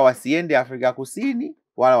tulitaka wasiende Afrika Kusini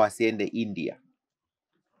wala wasiende India.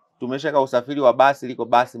 Tumeshaka usafiri wa basi, liko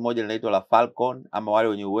basi moja linaitwa la Falcon, ama wale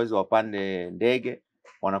wenye uwezo wapande ndege,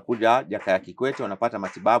 wanakuja Jakaya Kikwete, wanapata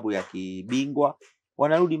matibabu ya kibingwa,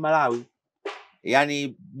 wanarudi Malawi.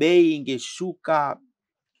 Yani bei ingeshuka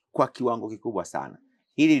kwa kiwango kikubwa sana.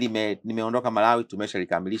 Hili nimeondoka Malawi,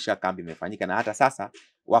 tumeshalikamilisha, kambi imefanyika, na hata sasa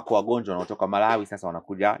wako wagonjwa wanaotoka Malawi sasa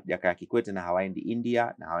wanakuja Jakaya Kikwete, na hawaendi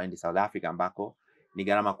India na hawaendi South Africa ambako ni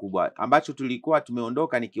gharama kubwa. Ambacho tulikuwa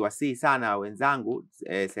tumeondoka nikiwasihi sana wenzangu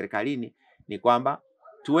serikalini ni kwamba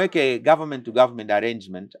tuweke government to government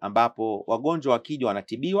arrangement, ambapo wagonjwa wakija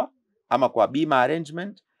wanatibiwa ama kwa bima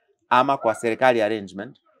arrangement ama kwa serikali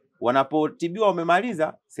arrangement. Wanapotibiwa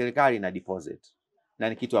wamemaliza, serikali ina deposit, na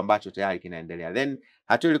ni kitu ambacho tayari kinaendelea. Then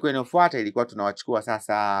hatua ilikuwa inayofuata ilikuwa tunawachukua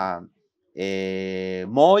sasa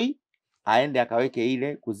Moi aende akaweke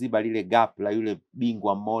ile kuziba lile gap la yule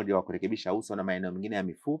bingwa mmoja wa kurekebisha uso na maeneo mengine ya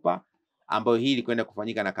mifupa, ambayo hii ilikwenda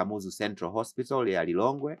kufanyika na Kamuzu Central Hospital ya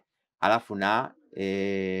Lilongwe, alafu na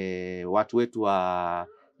watu wetu wa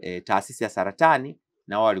taasisi ya saratani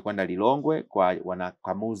na wao walikwenda Lilongwe kwa wana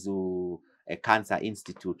Kamuzu Cancer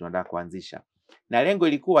Institute wanataka kuanzisha. Na lengo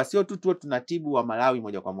ilikuwa sio tu tunatibu wa Malawi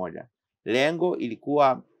moja kwa moja. Lengo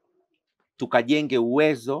ilikuwa tukajenge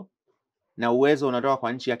uwezo, na uwezo unatoka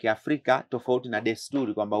kwa nchi ya Kiafrika tofauti na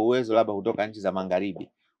desturi kwamba uwezo labda kutoka nchi za magharibi.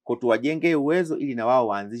 Kwa tuwajenge uwezo ili na wao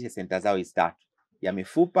waanzishe senta zao istatu ya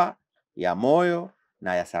mifupa, ya moyo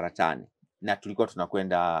na ya saratani. Na tulikuwa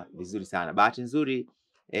tunakwenda vizuri sana. Bahati nzuri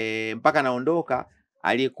mpaka naondoka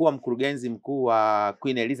aliyekuwa mkurugenzi mkuu wa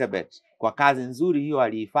Queen Elizabeth, kwa kazi nzuri hiyo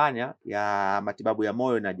aliifanya ya matibabu ya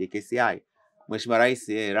moyo na JKCI, Mheshimiwa Rais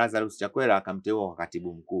Lazarus Chakwera akamteua kwa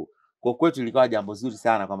katibu mkuu. Kwa kwetu ilikuwa jambo zuri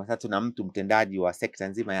sana kwamba sasa tuna mtu mtendaji wa sekta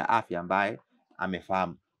nzima ya afya ambaye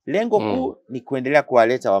amefahamu. Lengo kuu ni kuendelea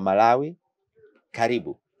kuwaleta wa Malawi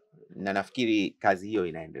karibu, na nafikiri kazi hiyo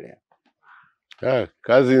inaendelea.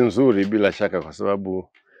 Kazi nzuri bila shaka, kwa sababu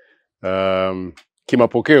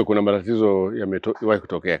kimapokeo kuna matatizo yamewahi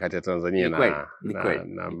kutokea kati ya Tanzania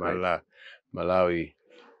na Malawi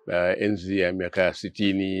enzi ya miaka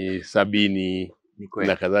 60, 70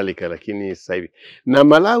 na kadhalika, lakini sasa hivi na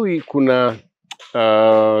Malawi kuna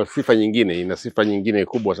sifa nyingine, ina sifa nyingine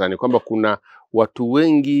kubwa sana, kwamba kuna watu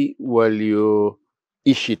wengi walio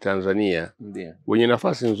wanaishi Tanzania Ndio. wenye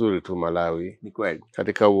nafasi nzuri tu Malawi. Ni kweli.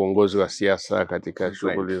 Katika uongozi wa siasa, katika Ni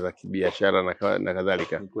kweli. shughuli za kibiashara na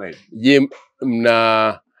kadhalika. Ni kweli. Je,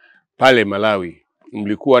 mna pale Malawi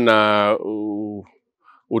mlikuwa na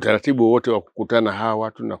utaratibu wote wa kukutana hawa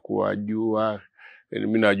watu na kuwajua?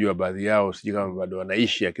 Mimi najua baadhi yao, sijui kama bado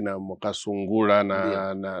wanaishi, akina Mwakasungula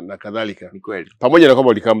na kadhalika. Ni kweli. Pamoja na kwamba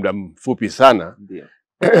ulikaa muda mfupi sana. Ndio.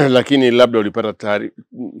 Lakini labda ulipata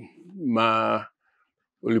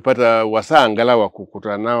ulipata wasaa angalau wa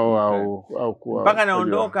kukutana nao au kuwa mpaka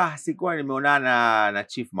naondoka sikuwa nimeonana na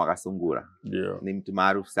Chief Mwakasungula. Ndio. Ni mtu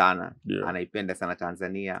maarufu sana. Ndio. Anaipenda sana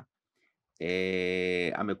Tanzania.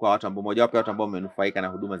 Amekuwa mmoja wapo watu ambao wamenufaika na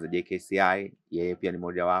huduma za JKCI, yeye pia ni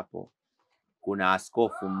mmoja wapo. Kuna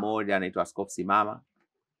askofu mmoja anaitwa Askofu Simama.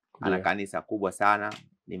 Ana kanisa kubwa sana,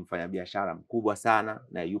 ni mfanyabiashara mkubwa sana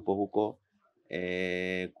na yupo huko.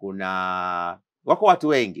 Wako watu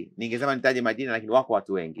wengi. Ningesema nitaje majina lakini wako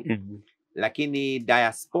watu wengi. Lakini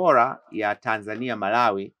diaspora ya Tanzania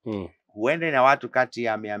Malawi huenda na watu kati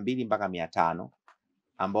ya 200 mpaka 500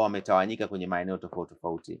 ambao wametawanyika kwenye maeneo tofauti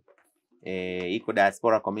tofauti. Iko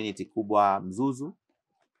diaspora community kubwa Mzuzu,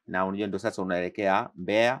 na unajua ndio sasa unaelekea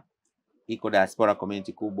Mbeya. Iko diaspora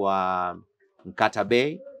community kubwa Mkata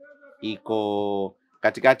Bay. Iko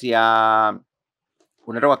katikati ya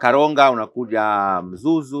unatoka Karonga unakuja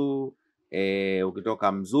Mzuzu.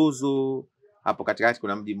 Ukitoka Mzuzu hapo katikati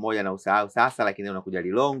kuna mji mmoja na usahau sasa, lakini unakuja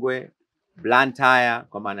Lilongwe, Blantyre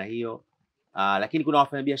kwa maana hiyo. Lakini kuna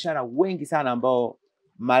wafanyabiashara wengi sana ambao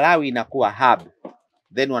Malawi inakuwa hub,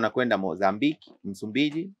 then wanakwenda Mozambique,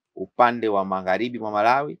 Msumbiji upande wa magharibi mwa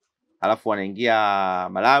Malawi, alafu wanaingia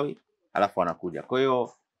Malawi, alafu wanakuja. Kwa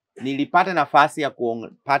hiyo nilipata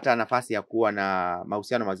nafasi ya kuwa na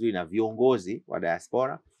mahusiano mazuri na viongozi wa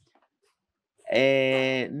diaspora.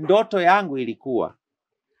 Ndoto yangu ilikuwa,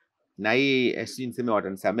 na hii si niseme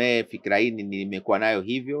watanisamee, fikra hii nimekuwa nayo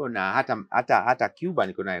hivyo, na hata Cuba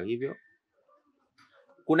niko nayo hivyo.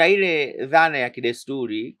 Kuna ile dhana ya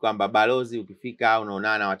kidesturi kwamba balozi ukifika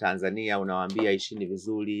unaonana wa Tanzania unawaambia ishini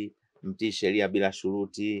vizuri, mtii sheria bila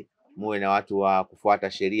shuruti, muwe na watu wa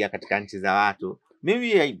kufuata sheria katika nchi za watu.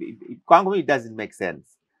 Kwangu it doesn't make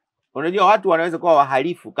sense. Unajua watu wanaweza kuwa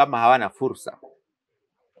wahalifu kama hawana fursa.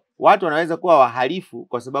 Watu wanaweza kuwa wahalifu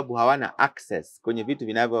kwa sababu hawana access kwenye vitu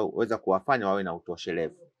vinavyoweza kuwafanya wawe na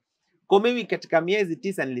utoshelevu. Kwa mimi katika miezi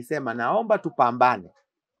 9 nilisema naomba tupambane.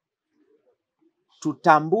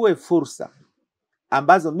 Tutambue fursa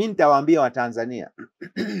ambazo mimi nitawaambia Watanzania.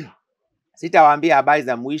 Sitawaambia habari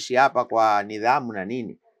za muishi hapa kwa nidhamu na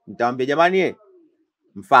nini. Nitawaambia jamani,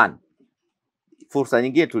 mfano fursa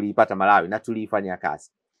nyingine tuliipata Malawi na tuliifanyia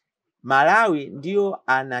kazi. Malawi ndio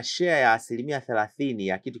ana share ya 30%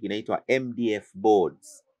 ya kitu kinaitwa MDF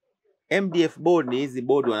boards. MDF board ni hizi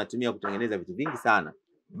board wanatumia kutengeneza vitu vingi sana.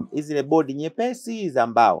 Hizi board nyepesi za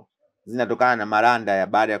mbao zinatokana na maranda ya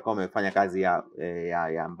baada ya kuwa umefanya kazi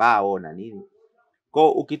ya mbao na nini.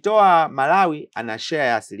 Kwa ukitoa Malawi ana share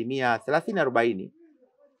ya 30-40.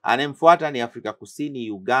 Anemfuata ni Afrika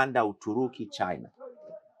Kusini, Uganda, Uturuki, China.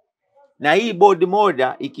 Na hii board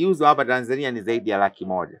moja ikiuzwa hapa Tanzania ni zaidi ya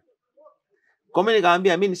 100,000. Kwa mimi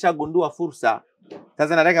nikamwambia mimi nishagundua fursa.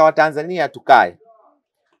 Sasa nataka Watanzania tukae.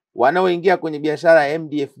 Wanaoingia kwenye biashara ya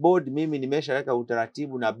MDF board, mimi nimeshaweka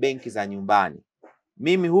utaratibu na benki za nyumbani.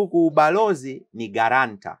 Mimi huku ubalozi ni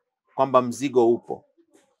garanta kwamba mzigo upo.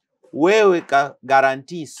 Wewe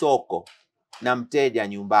guarantee soko na mteja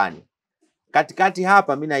nyumbani. Katikati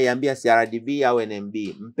hapa mimi naiambia CRDB au NMB,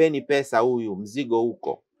 mpeni pesa huyu, mzigo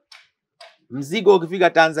uko. Mzigo ukifika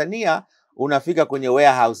Tanzania unafika kwenye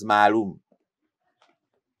warehouse maalum.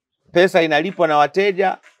 Pesa inalipwa na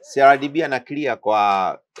wateja, CRDB na clear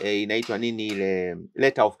kwa inaitwa nini ile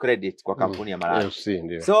letter of credit kwa kampuni ya Malawi.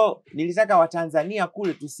 So nilitaka Watanzania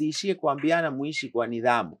kule tusiishie kuambiana muishi kwa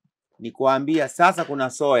nidhamu. Ni kuambia sasa kuna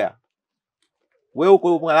soya. Wewe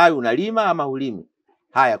uko Malawi unalima ama hulimi?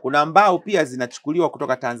 Haya, kuna mbao pia zinachukuliwa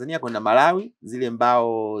kutoka Tanzania kwenda Malawi, zile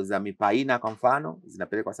mbao za mipaina kwa mfano,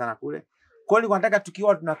 zinapelekwa sana kule. Kwa hiyo nataka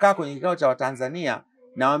tukiwa tunakaa kwenye kikao cha Watanzania,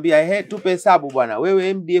 nawaambia tupe hesabu bwana,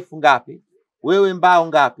 wewe MDF ngapi? Wewe mbao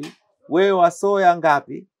ngapi? Wewe wa soya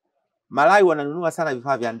ngapi? Malawi wananunua sana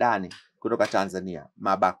vifaa vya ndani kutoka Tanzania,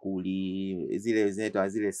 mabakuli,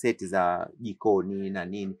 zile seti za jikoni na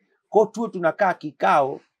nini. Kwa hiyo tunakaa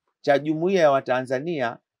kikao cha jumuiya ya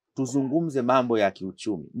Watanzania tuzungumze mambo ya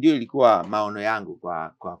kiuchumi. Ndio ilikuwa maono yangu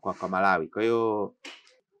kwa Malawi. Kwa hiyo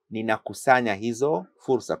ninakusanya hizo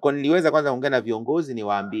fursa. Kwa niliweza kwanza kuongea na viongozi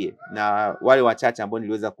niwaambie, na wale wachache ambao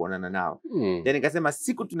niliweza kuonana nao. Then nikasema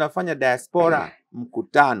siku tunafanya diaspora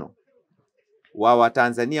mkutano wa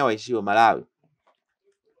Watanzania waishio Malawi,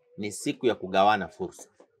 ni siku ya kugawana fursa.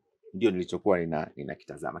 Ndio nilichokuwa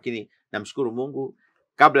ninakitazama. Lakini namshukuru Mungu,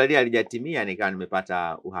 kabla ile halijatimia nikawa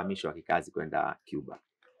nimepata uhamisho wa kikazi kwenda Cuba.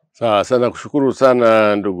 Sawa sana, kushukuru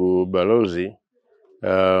sana ndugu Balozi.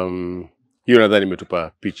 Hiyo nadhani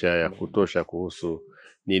imetupa picha ya kutosha kuhusu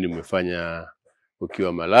nini umefanya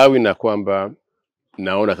ukiwa Malawi, na kwamba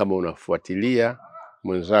naona kama unafuatilia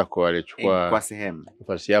mwenzako alichukua Kwa sehemu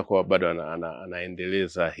nafasi yako, bado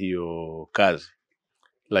anaendeleza hiyo kazi,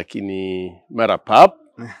 lakini mara pap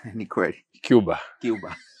ni kweli Cuba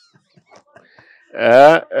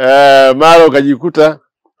mara ukajikuta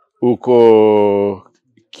uko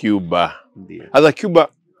Cuba. Hata Cuba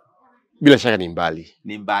bila shaka ni mbali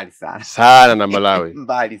sana na Malawi.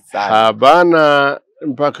 mbali sana. Habana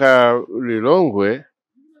mpaka Lilongwe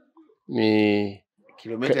ni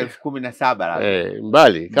kilomita 17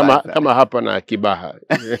 mbali kama hapa na Kibaha.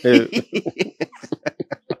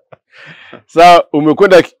 Sasa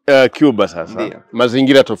umekwenda Cuba sasa. Ndiyo.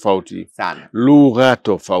 Mazingira tofauti sana, lugha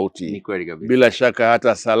tofauti. Ni kweli kabisa. Bila shaka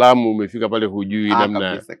hata salamu umefika pale hujui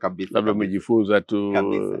namna, labda umejifunza tu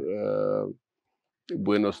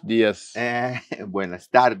buenos dias, buenas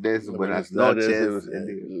tardes, buenas noches,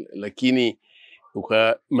 lakini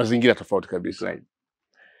mazingira tofauti kabisa.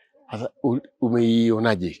 Sasa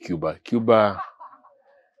umeionaje Cuba?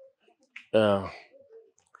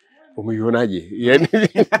 Umeionaje? Yaani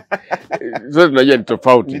zote tunajua ni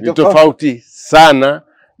tofauti sana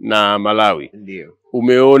na Malawi. Ndio.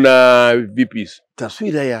 Umeona vipi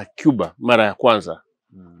taswira ya Cuba mara ya kwanza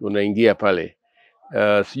unaingia pale?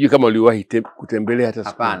 Sijui kama uliwahi kutembelea hata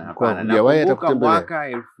siku. Hapana. Nakumbuka mwaka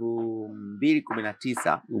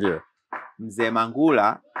 2019. Ndio. Mzee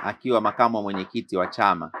Mangula akiwa makamu wa mwenyekiti wa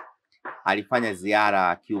chama alifanya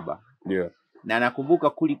ziara Cuba. Ndio. Na nakumbuka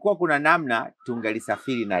kulikuwa kuna namna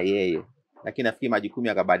tungalisafiri na yeye, lakini nafikiri majukumu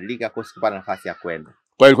yakabadilika kwa sikupata nafasi ya kwenda.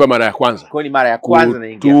 Kwa ilikuwa mara ya kwanza. Kwa ni mara ya kwanza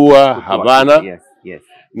naingia kutua Havana. Yes.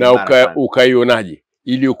 Na ukaionaje?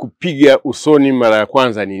 Ili kupiga usoni mara ya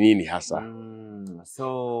kwanza ni nini hasa?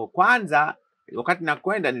 So kwanza wakati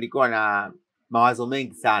nakwenda nilikuwa na mawazo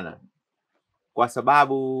mengi sana, kwa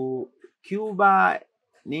sababu Cuba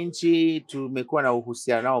ni nchi tumekuwa na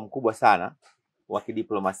uhusiano nao mkubwa sana wa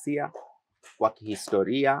kidiplomasia, wa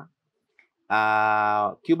kihistoria.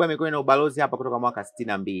 Cuba imekuwa na ubalozi hapa kutoka mwaka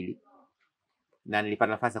 62, na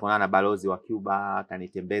nilipata nafasi ya kuonana na balozi wa Cuba,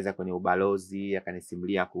 akanitembeza kwenye ubalozi,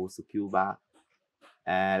 akanisimulia kuhusu Cuba.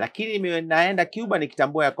 Lakini naenda Cuba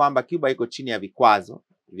nikitambua ya kwamba Cuba iko chini ya vikwazo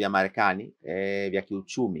vya Marekani vya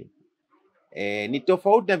kiuchumi. Ni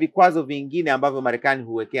tofauti na vikwazo vingine ambavyo Marekani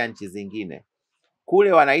huwekea nchi zingine.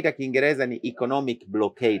 Kule wanaita Kiingereza ni economic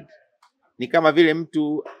blockade. Ni kama vile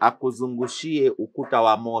mtu akuzungushie ukuta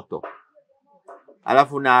wa moto,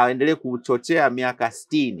 alafu naendelee kuchochea miaka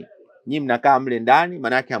 60. Nyinyi mnakaa mle ndani,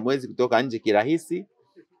 maana yake hamwezi kutoka nje kirahisi,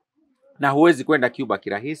 na huwezi kwenda Cuba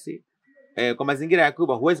kirahisi. Kwa mazingira ya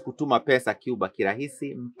Cuba huwezi kutuma pesa Cuba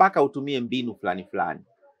kirahisi mpaka utumie mbinu fulani.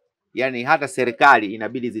 Yaani hata serikali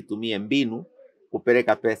inabidi zitumie mbinu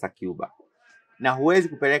kupeleka pesa Cuba. Na huwezi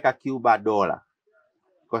kupeleka Cuba dola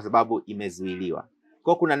kwa sababu imezuiliwa.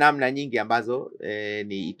 Kwa kuna namna nyingi ambazo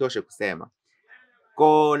ni itoshe kusema.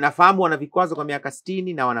 Kwa nafahamu wana vikwazo kwa miaka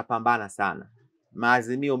 60 na wanapambana sana.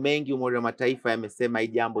 Maazimio mengi Umoja wa Mataifa yamesema hii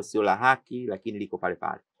jambo sio la haki, lakini liko pale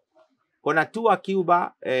pale. Kwa natua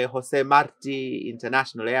Cuba, Jose Marti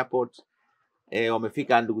International Airport,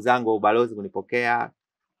 wamefika ndugu zangu wa ubalozi kunipokea.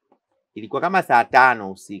 Ilikuwa kama saa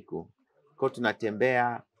 5 usiku. Kwa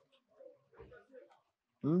tunatembea.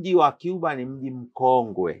 Mji wa Cuba ni mji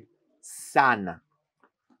mkongwe sana.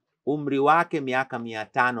 Umri wake miaka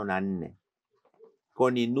 504.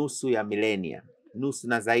 Kwa ni nusu ya milenia, nusu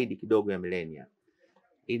na zaidi kidogo ya milenia.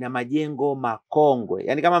 Ina majengo makongwe,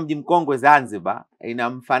 yani kama mji mkongwe Zanzibar, ina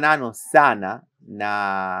mfanano sana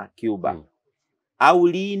na Cuba. Au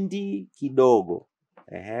Lindi kidogo.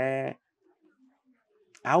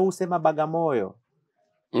 Au sema Bagamoyo.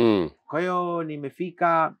 Kwa hiyo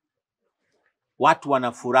nimefika, watu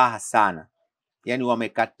wana furaha sana. Yani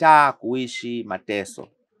wamekataa kuishi mateso.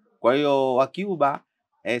 Kwa hiyo wa Cuba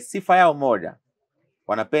sifa yao moja.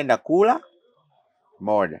 Wanapenda kula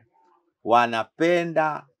moja.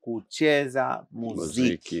 Wanapenda kucheza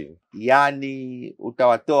muziki. Yani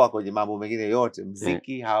utawatoa kwenye mambo mengine yote,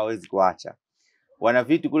 muziki hawawezi kuacha. Wana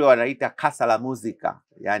vitu kule wanaita casa la música,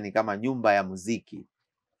 yani kama nyumba ya muziki.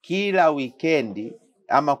 Kila weekendi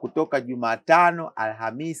ama kutoka Jumatano,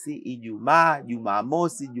 Alhamisi, Ijumaa,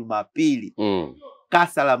 Jumamosi, Jumapili.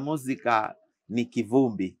 Casa la música ni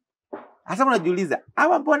kivumbi. Hasa unajiuliza,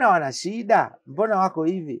 hawa mbona wana shida? Mbona wako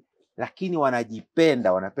hivi? lakini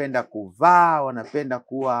wanajipenda, wanapenda kuvaa, wanapenda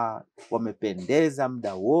kuwa wamependeza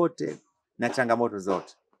muda wote na changamoto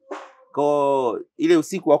zote. Kwa ile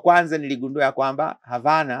usiku wa kwanza niligundua ya kwamba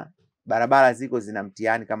Havana barabara ziko zina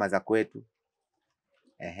mtihani kama za kwetu.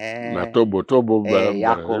 Matobo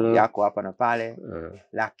barabara. Yako hapa na pale.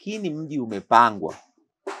 Lakini mji umepangwa.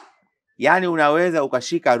 Yaani unaweza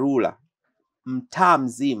ukashika rula mtaa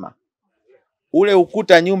mzima. Ule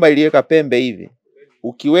ukuta nyumba iliweka pembe hivi.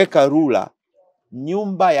 Ukiweka rula,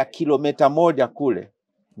 nyumba ya kilomita 1 kule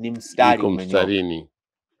ni mstari umenyoka.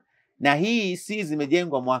 Na hii si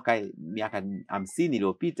zimejengwa miaka 50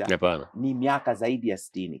 iliyopita, ni miaka zaidi ya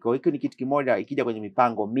 60. Kwa hiyo ni kitu kimoja. Ikija kwenye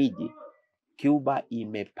mipango miji, Cuba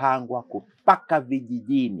imepangwa kupaka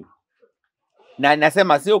vijijini. Na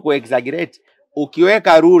nasema sio ku exaggerate,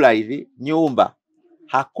 ukiweka rula hivi nyumba,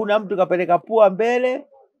 hakuna mtu kapeleka pua mbele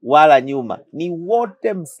wala nyuma, ni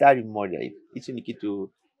wote mstari mmoja hivi. Hicho ni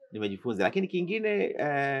kitu nimejifunza. Lakini kingine,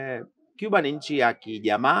 Cuba ni nchi ya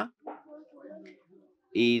kijamaa,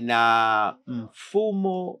 ina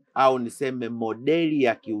mfumo au niseme modeli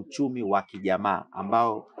ya kiuchumi wa kijamaa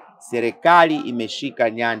ambao serikali imeshika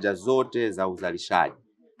nyanja zote za uzalishaji.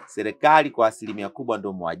 Serikali kwa asilimia kubwa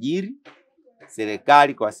ndo mwajiri,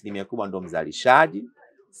 serikali kwa asilimia kubwa ndo mzalishaji,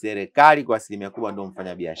 serikali kwa asilimia kubwa ndo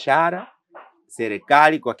mfanyabiashara,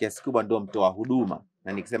 serikali kwa kiasi kubwa ndo mtoa huduma.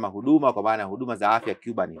 Na nikisema huduma, kwa maana huduma za afya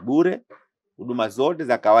Cuba ni bure, huduma zote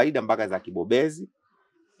za kawaida mpaka za kibobezi.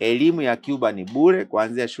 Elimu ya Cuba ni bure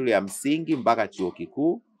kuanzia shule ya msingi mpaka chuo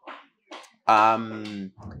kikuu.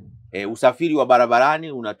 Usafiri wa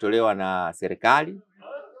barabarani unatolewa na serikali.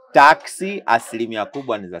 Taxi asilimia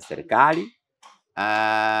kubwa ni za serikali.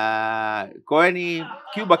 Kwa hiyo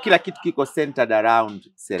Cuba kila kitu kiko centered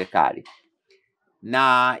around serikali.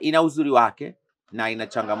 Na ina uzuri wake na ina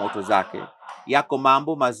changamoto zake. Yako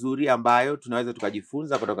mambo mazuri ambayo tunaweza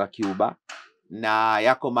tukajifunza kutoka Cuba, na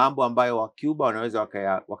yako mambo ambayo wa Cuba wanaweza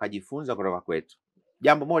wakajifunza kutoka kwetu.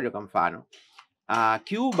 Jambo moja kwa mfano,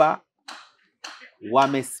 Cuba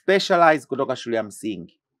wamespecialize kutoka shule ya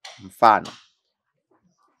msingi. Mfano,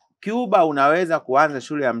 Cuba unaweza kuanza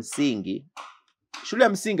shule ya msingi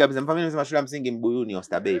kabisa. Mfano nimesema shule ya msingi Mbuyuni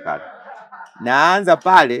Oysterbay pale. Naanza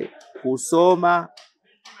pale kusoma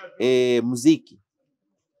muziki.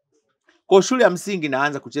 Kwa shule ya msingi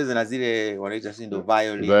naanza kucheza na zile wanaita sindo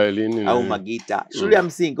violin au magita. Shule ya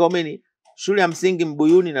msingi, kwa mimi shule ya msingi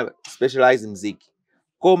Mbuyuni na specialize muziki.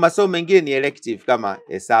 Kwa masomo mengine ni elective kama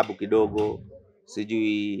hesabu kidogo,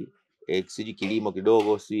 sijui kilimo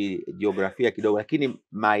kidogo, sijui jiografia kidogo, lakini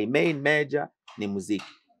my main major ni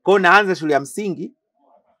muziki. Kwa naanza shule ya msingi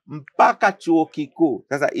mpaka chuo kikuu.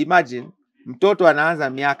 Sasa imagine mtoto anaanza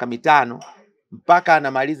miaka 5 mpaka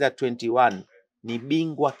anamaliza 21, ni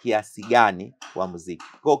bingwa kiasi gani wa muziki.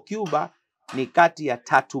 Kwa Cuba ni kati ya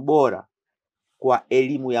 3 bora kwa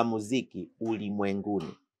elimu ya muziki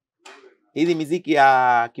ulimwenguni. Hizi muziki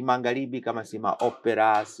ya kimagharibi kama sima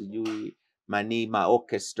opera, sijui manima,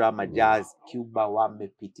 orchestra, majazz, Cuba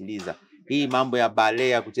wamepitiliza. Hii mambo ya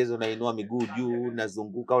ballet ya kucheza unainua miguu juu,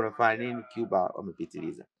 unazunguka, unafanya nini, Cuba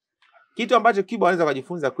wamepitiliza. Kitu ambacho Cuba wanaweza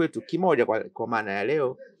kujifunza kwetu kimoja kwa maana ya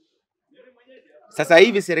leo. Sasa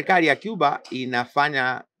hivi serikali ya Cuba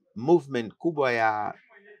inafanya movement kubwa ya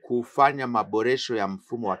kufanya maboresho ya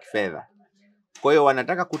mfumo wa kifedha. Kwa hiyo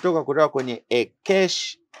wanataka kutoka kwenye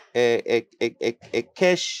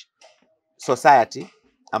cash society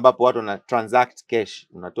ambapo watu wana transact cash,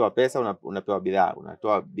 unatoa pesa unapewa bidhaa,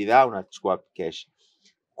 unatoa bidhaa unachukua cash,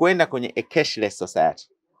 kwenda kwenye a cashless society.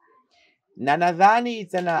 Na nadhani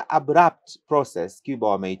it's an abrupt process Cuba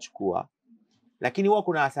wameichukua, lakini huwa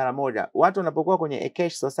kuna hasara moja. Watu wanapokuwa kwenye a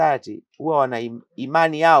cash society huwa wana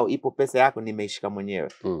imani yao ipo pesa yako nimeishika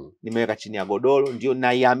mwenyewe. Nimeweka chini ya godoro, ndio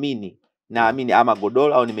naamini ama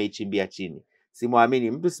godoro au nimeichimbia chini.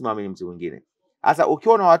 Simwamini mtu, simwamini mtu mwingine. Sasa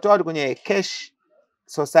ukiwa na watu kwenye cash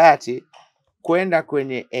society kwenda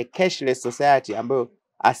kwenye a cashless society ambayo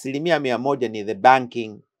 100% ni the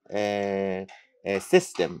banking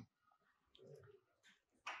system,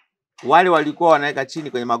 wale walikuwa wanaweka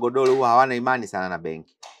chini kwenye magodoro huwa hawana imani sana na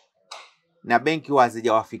benki. Na benki huwa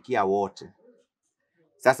hazijawafikia wote.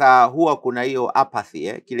 Sasa huwa kuna hiyo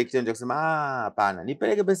apathy, kile kitendo cha kusema hapana,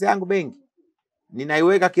 nipeleke pesa yangu benki,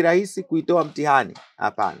 ninaiweka kirahisi kuitoa mtihani.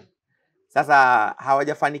 Hapana. Sasa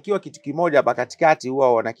hawajafanikiwa kitu kimoja hapa katikati.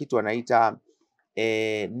 Huwa wana kitu wanaita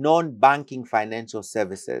non banking financial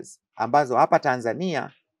services, ambazo hapa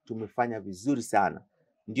Tanzania tumefanya vizuri sana.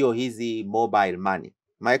 Ndio hizi mobile money.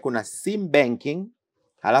 Maana kuna sim banking,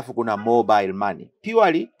 halafu kuna mobile money.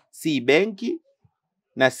 Purely si benki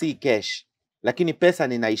na si cash, lakini pesa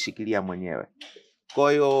ninaishikilia mwenyewe.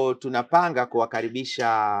 Kwa hiyo tunapanga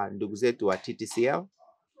kuwakaribisha ndugu zetu wa TTCL.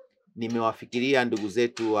 Nimewafikiria ndugu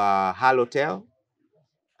zetu wa Halotel,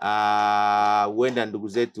 huenda ndugu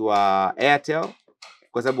zetu wa Airtel,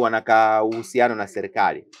 kwa sababu wanakaa uhusiano na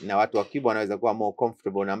serikali, na watu wa Cuba wanaweza kuwa more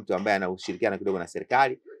comfortable na mtu ambaye ana ushirikiano kidogo na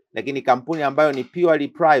serikali. Lakini kampuni ambayo ni purely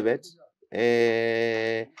private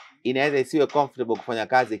inaweza isiwe comfortable kufanya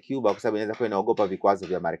kazi Cuba, kwa sababu inaweza kuwa inaogopa vikwazo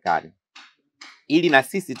vya Marekani. Ili na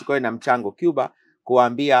sisi tukawe na mchango Cuba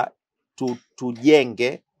kuambia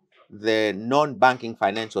tujenge the non-banking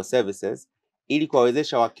financial services, ili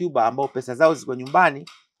kuwawezesha wa Cuba ambao pesa zao ziko nyumbani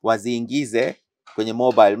waziingize kwenye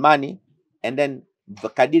mobile money, and then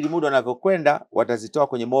kadiri muda unavyokwenda watazitoa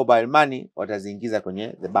kwenye mobile money, wataziingiza kwenye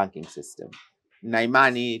the banking system. Na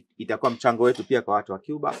imani itakuwa mchango wetu pia kwa watu wa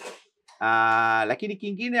Cuba. Lakini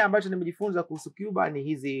kingine ambacho nimejifunza kuhusu Cuba ni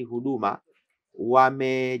hizi huduma.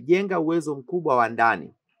 Wamejenga uwezo mkubwa wa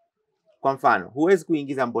ndani. Kwa mfano, huwezi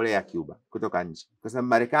kuingiza mbolea Cuba kutoka nje, kwa sababu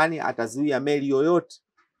Marekani atazuia meli yoyote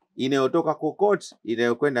inayotoka kokote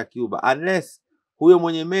inayokwenda Cuba, unless huyo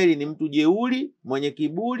mwenye meli ni mtu jeuri, mwenye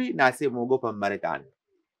kiburi na asiyemuogopa Marekani.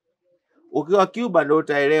 Ukiwa Cuba ndio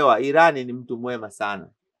utaelewa Irani ni mtu mwema sana,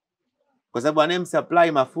 kwa sababu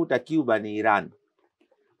anayemsupply mafuta Cuba ni Iran.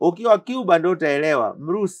 Ukiwa Cuba ndio utaelewa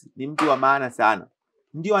Mrusi ni mtu wa maana sana,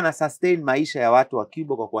 ndio ana sustain maisha ya watu wa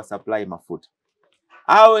Cuba kwa kuwa supply mafuta.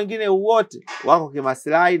 Hao wengine wote wako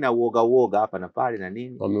kimaslahi na uoga hapa na pale na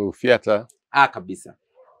nini, wameufiata kabisa.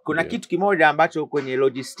 Kuna kitu kimoja ambacho kwenye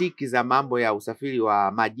logistiki za mambo ya usafiri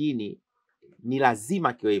wa majini ni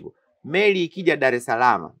lazima kiwe hivyo. Meli ikija Dar es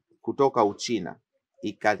Salaam kutoka Uchina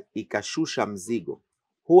ikashusha mzigo,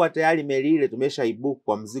 huwa tayari meli ile tumeshaibook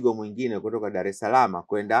kwa mzigo mwingine kutoka Dar es Salaam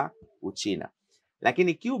kwenda Uchina.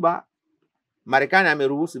 Lakini Cuba, Marekani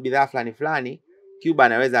ameruhusu bidhaa fulani Cuba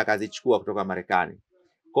anaweza akazichukua kutoka Marekani.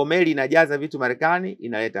 Kwa meli inajaza vitu Marekani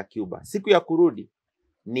inaleta Cuba. Siku ya kurudi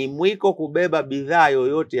ni mwiko kubeba bidhaa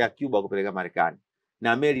yoyote ya Cuba kupeleka Marekani,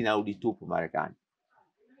 na meli inarudi tupu Marekani.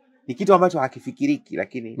 Ni kitu ambacho hakifikiriki,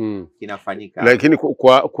 lakini kinafanyika. Lakini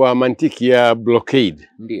kwa mantiki ya blockade,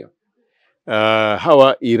 ndio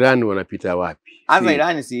hawa Iran wanapita wapi? Asa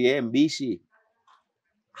Iran si mbishi.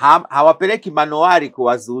 Hawapeleki manowari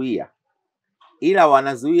kuwazuia, ila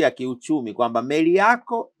wanazuia kiuchumi, kwamba meli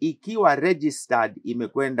yako ikiwa registered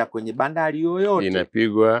imekwenda kwenye bandari yoyote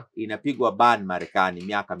inapigwa ban Marekani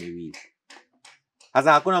miaka 2.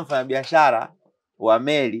 Sasa hakuna mfanyabiashara wa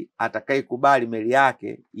meli atakayekubali meli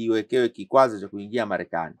yake iwekewe kikwazo cha kuingia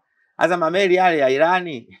Marekani. Sasa mameli yale ya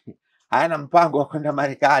Irani hayana mpango wa kwenda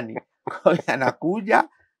Marekani, kwa hiyo yanakuja,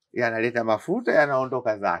 yanaleta mafuta,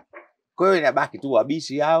 yanaondoka zake. Kwa hiyo inabaki tu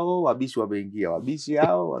wabishi hao, wabishi wameingia, wabishi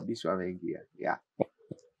hao, wabishi wameingia.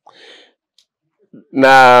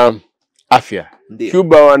 Na afya.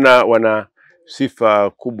 Cuba wana sifa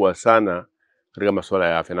kubwa sana katika masuala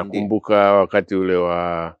ya afya. Nakumbuka wakati ule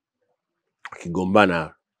wa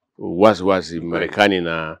kigombana wazi Marekani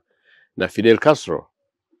na Fidel Castro,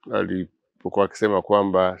 alipokuwa akisema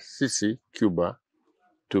kwamba sisi Cuba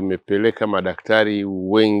tumepeleka madaktari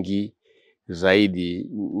wengi zaidi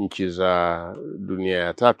nchi za dunia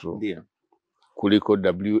ya 3 kuliko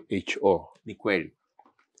WHO. Ni kweli.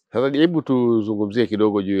 Sasa hebu tuzungumzie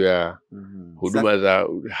kidogo juu ya huduma za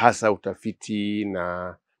hasa utafiti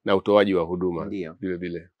na utoaji wa huduma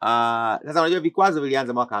vile. Sasa unajua vikwazo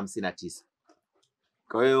vilianza mwaka 59.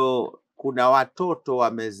 Kwa hiyo kuna watoto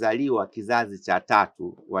wamezaliwa kizazi cha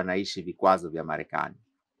 3 wanaishi vikwazo vya Marekani.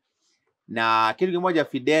 Na kitu kimoja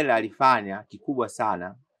Fidel alifanya kikubwa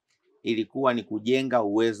sana ilikuwa ni kujenga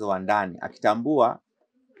uwezo wa ndani, akitambua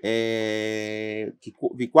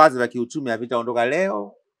vikwazo vya kiuchumi havitaondoka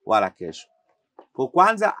leo wala kesho. Kwa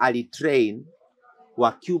kwanza alitrain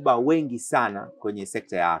wa Cuba wengi sana kwenye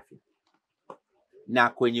sekta ya afya na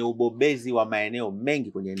kwenye ubobezi wa maeneo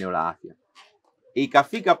mengi kwenye eneo la afya.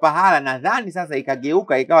 Ikafika pahala nadhani sasa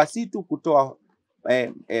ikageuka ikawa si tu kutoa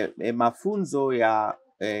mafunzo ya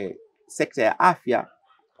sekta ya afya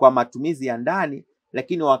kwa matumizi ya ndani,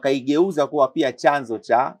 lakini wakaigeuza kuwa pia chanzo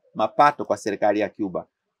cha mapato kwa serikali ya Cuba.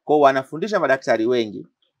 Kwa wanafundisha madaktari wengi,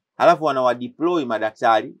 halafu wanawadeploy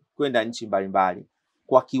madaktari kwenda nchi mbalimbali.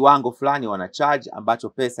 Kwa kiwango fulani wanacharge ambacho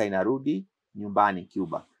pesa inarudi nyumbani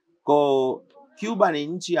Cuba. Kwa Cuba ni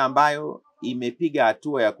nchi ambayo imepiga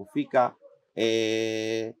hatua ya kufika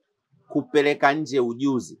kupeleka nje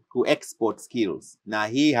ujuzi, ku-export skills. Na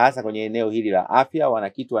hii hasa kwenye eneo hili la afya wana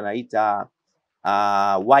kitu wanaita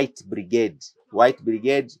White Brigade. White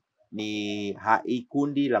Brigade ni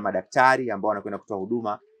kundi la madaktari ambao wanakwenda kutoa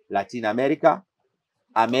huduma Latin America,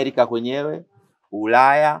 Amerika kwenyewe,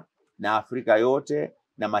 Ulaya na Afrika yote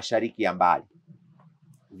na mashariki ya mbali.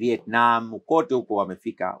 Vietnam, kote huko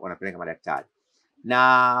wamefika, wanapeleka madaktari. Na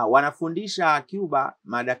wanafundisha Cuba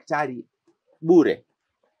madaktari bure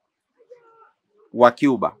wa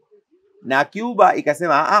Cuba. Na Cuba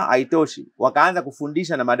ikasema haitoshi, wakaanza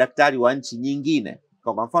kufundisha na madaktari wa nchi nyingine.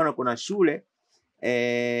 Kwa mfano kuna shule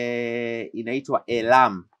inaitwa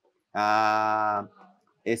ELAM,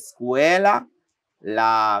 Escuela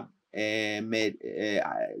la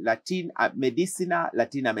Medicina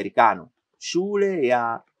Latinoamericano, shule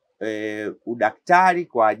ya udaktari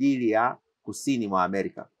kwa ajili ya kusini mwa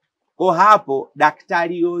Amerika. Kwa hapo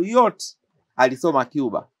daktari yoyote alisoma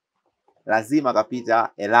Cuba lazima akapita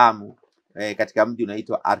ELAM katika mji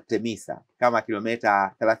unaitwa Artemisa, kama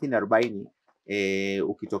kilomita 30-40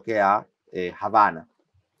 ukitokea Havana.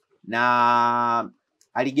 Na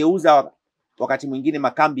aligeuza wakati mwingine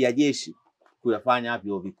makambi ya jeshi kuyafanya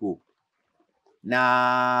vyuo vikuu.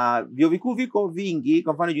 Na vyuo vikuu viko vingi.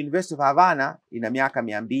 Kwa mfano University of Havana ina miaka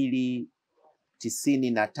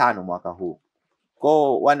 295 mwaka huu.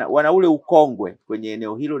 Kwa wana ule ukongwe kwenye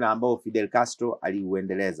eneo hilo na ambao Fidel Castro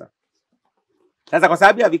aliuendeleza. Sasa kwa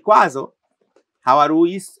sababu ya vikwazo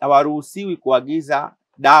hawaruhusiwi kuagiza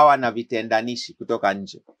dawa na vitendanishi kutoka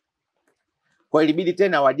nje. Kwa ilibidi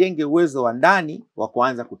tena wajenge uwezo wa ndani wa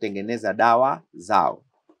kuanza kutengeneza dawa zao.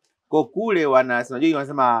 Kwa kule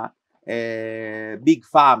wanasema big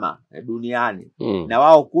pharma duniani. Na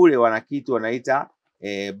wao kule wana kitu wanaita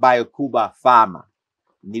Cuba Pharma.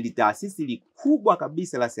 Ni taasisi kubwa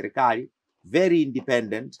kabisa la serikali, very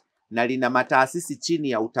independent, na lina mataasisi chini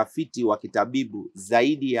ya utafiti wa kitabibu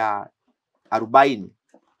zaidi ya 40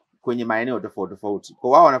 kwenye maeneo tofauti tofauti. Kwa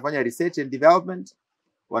wao wanafanya research and development,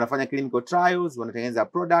 wanafanya clinical trials, wanatengeneza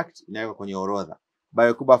product inawekwa kwenye orodha.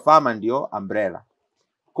 Cuba Pharma ndio umbrella.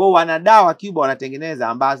 Kwa wana dawa Cuba wanatengeneza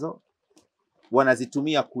ambazo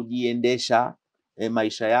wanazitumia kujiendesha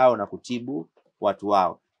maisha yao na kutibu watu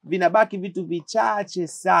wao. Vinabaki vitu vichache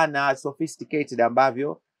sana sophisticated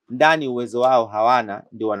ambavyo ndani uwezo wao hawana,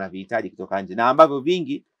 ndio wanavihitaji kutoka nje, na ambavyo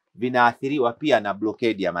vingi vinaathiriwa pia na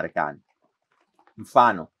blockade ya Marekani.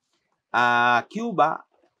 Mfano, Cuba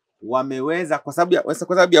wameweza kwa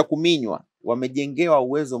sababu ya kuminywa, wamejengewa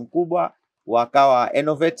uwezo mkubwa, wakawa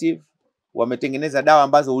innovative, wametengeneza dawa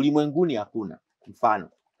ambazo ulimwenguni hakuna. Mfano,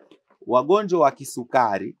 wagonjwa wa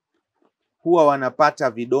kisukari huwa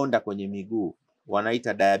wanapata vidonda kwenye miguu,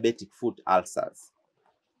 wanaita diabetic foot ulcers.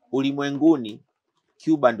 Ulimwenguni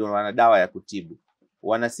Cuba ndio wana dawa ya kutibu.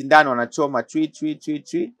 Wana sindano wanachoma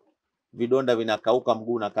chui, vidonda vinakauka,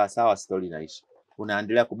 mguu unakaa sawa, story inaisha.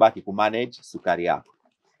 Unaendelea kubaki kumanage sukari yako.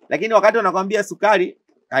 Lakini wakati wanakwambia sukari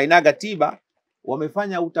hainaga tiba,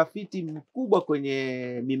 wamefanya utafiti mkubwa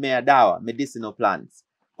kwenye mimea dawa, medicinal plants.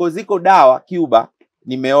 Kwa ziko dawa Cuba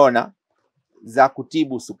nimeona za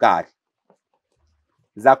kutibu sukari,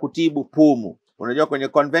 za kutibu pumu. Unajua kwenye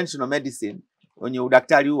conventional medicine, kwenye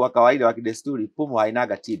udaktari huu wa kawaida wa kidesturi, pumu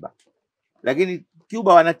hainaga tiba. Lakini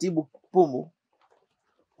Cuba wanatibu pumu.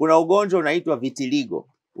 Kuna ugonjwa unaitwa vitiligo.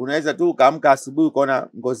 Unaweza tu ukaamka asubuhi ukaona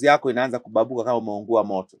ngozi yako inaanza kubabuka kama umeungua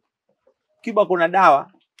moto. Cuba kuna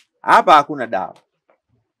dawa, hapa hakuna dawa.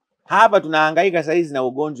 Hapa tunahangaika saizi na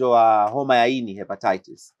ugonjwa wa homa ya ini,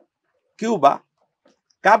 hepatitis. Cuba,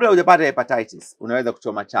 kabla hujapata hepatitis, unaweza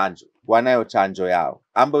kuchoma chanjo. Wanayo chanjo yao,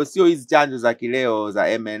 ambayo sio hizi chanjo za kileo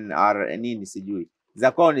za MNR nini sijui.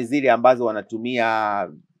 Za kwao ni zile ambazo wanatumia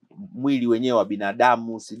mwili wenyewe wa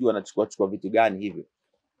binadamu, sijui wanachukua vitu gani hivyo,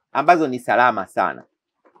 ambazo ni salama sana.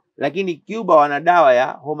 Lakini Cuba wana dawa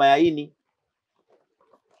ya homa ya ini.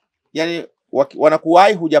 Yaani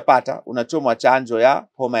wanakuwahi hujapata, unachomwa chanjo ya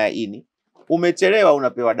homa ya ini. Umechelewa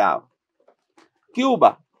unapewa dawa.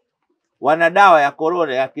 Cuba wana dawa ya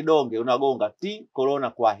corona ya kidonge, unagonga corona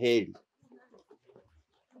kwa heri.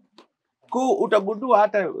 Utagundua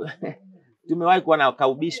hata tumewahi kuwa na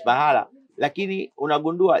kaubishi bahala, lakini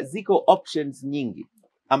unagundua ziko options nyingi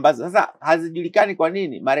ambazo sasa hazijulikani kwa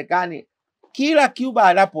nini. Marekani kila Cuba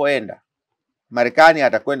anapoenda, Marekani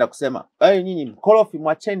atakwenda kusema, nyinyi mkorofi,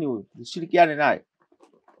 mwacheni huyu, mshirikiane naye.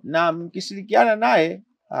 Na mkishirikiana naye,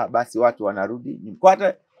 basi watu wanarudi. Kwa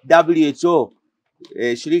hata WHO,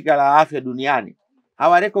 shirika la afya duniani,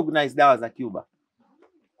 hawa recognize dawa za Cuba.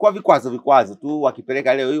 Kwa vikwazo tu,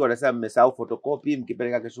 wakipeleka leo hii wanasema mmesahau photocopy,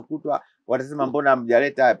 mkipeleka kesho kutwa watasema mbona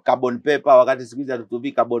mjaleta carbon paper, wakati siku hizi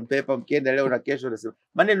hatutumii carbon paper, mkienda leo na kesho wanasema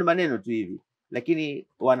maneno tu hivi. Lakini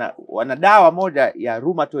wana dawa moja ya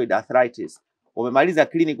rheumatoid arthritis. Wamemaliza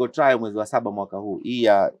clinical trial mwezi wa 7 mwaka huu. Hii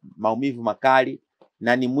ya maumivu makali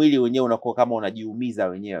na ni mwili wenyewe unakuwa kama unajiumiza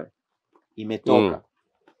wenyewe. Imetoka.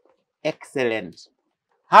 Excellent.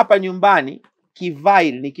 Hapa nyumbani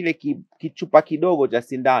kivail ni kile kichupa kidogo cha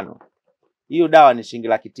sindano. Hiyo dawa ni shilingi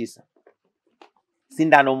 900,000.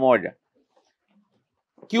 sindano moja.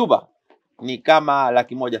 Cuba ni kama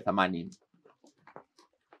 180,000.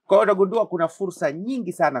 Kwa hiyo utagundua kuna fursa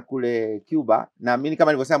nyingi sana kule Cuba, na mimi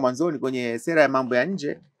kama nilivyosema mwanzoni kwenye sera ya mambo ya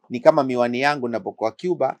nje ni kama miwani yangu ninapokuwa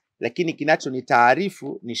Cuba, lakini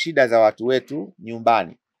kinachonitaarifu ni shida za watu wetu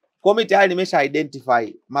nyumbani. Kwa mimi tayari nimesha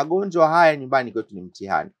identify magonjwa haya nyumbani kwetu ni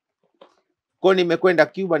mtihani. Kwa nimekwenda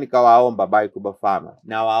Cuba nikawaomba by Cuba Farmer,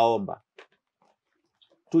 na waomba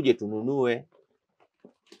tuje tununue.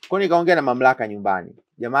 Kwa nikaongea na mamlaka nyumbani.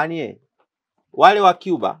 Jamani wale wa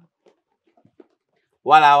Cuba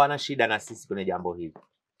wala hawana shida na sisi kwenye jambo hili.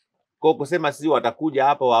 Kwa kusema sisi watakuja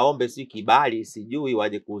hapa waombe si kibali sijui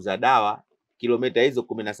waje kuuza dawa kilomita hizo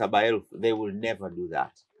 17,000, they will never do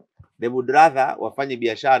that. They would rather wafanye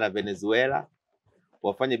biashara na Venezuela,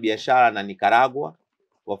 wafanye biashara na Nicaragua,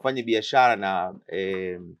 wafanye biashara na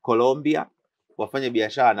Colombia, wafanye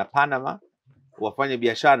biashara na Panama, wafanye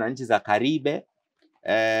biashara na nchi za Karibe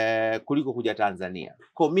kuliko kuja Tanzania.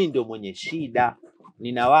 Kwa mimi ndio mwenye shida,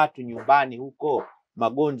 nina watu nyumbani huko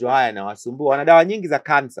magonjwa haya yanawasumbua. Wana dawa nyingi za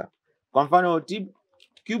kansa. Kwa mfano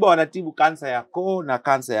Cuba wanatibu kansa ya koo na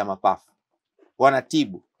kansa ya mapafu.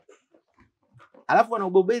 Wanatibu. Alafu wana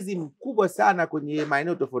ubobezi mkubwa sana kwenye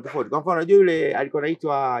maeneo tofauti tofauti. Kwa mfano unajua yule alikuwa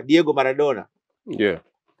anaitwa Diego Maradona. Yeah.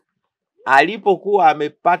 Alipokuwa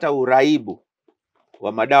amepata uraibu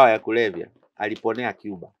wa madawa ya kulevya, aliponea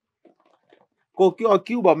Cuba. Kwa ukiwa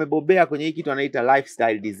Cuba wamebobea kwenye hiki kitu wanaita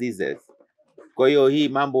lifestyle diseases. Kwa hiyo hii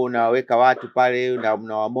mambo unaweka watu pale na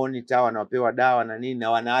mnawamonitor, wanapewa dawa na nini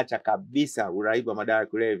na wanaacha kabisa uraibu wa madawa ya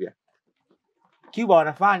kulevya. Cuba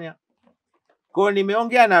wanafanya. Kwa hiyo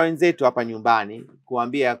nimeongea na wenzetu hapa nyumbani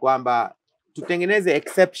kuambia kwamba tutengeneze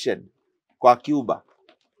exception kwa Cuba.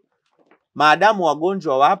 Maadamu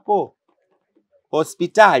wagonjwa wapo,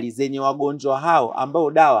 hospitali zenye wagonjwa hao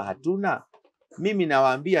ambao dawa hatuna, mimi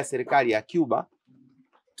nawaambia serikali ya Cuba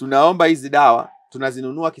tunaomba hizi dawa,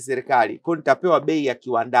 tunazinunua kiserikali, kwa nitapewa bei ya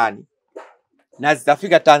kiwandani na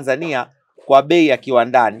zitafika Tanzania kwa bei ya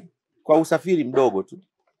kiwandani kwa usafiri mdogo tu.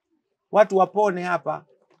 Watu wapone hapa.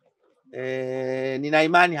 Nina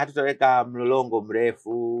imani hatutaweka mlolongo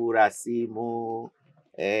mrefu, rasimu,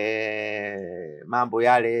 mambo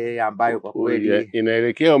yale ambayo kwa kweli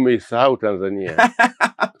inaelekea umeisahau Tanzania.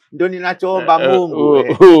 Ndio ninachoomba Mungu.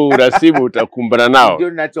 Rasimu utakumbana nao. Ndio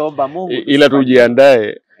ninachoomba Mungu. Ila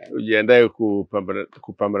ujiandae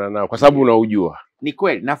kupambana nao kwa sababu unaujua. Ni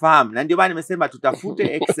kweli, nafahamu. Na ndio maana nimesema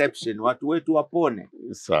tutafute exception, watu wetu wapone.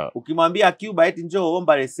 Sawa. Ukimwambia Cuba eti njoo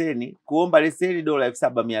omba leseni, kuomba leseni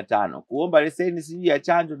 $7,500, kuomba leseni sijui ya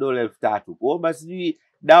chanjo $3,000, kuomba sijui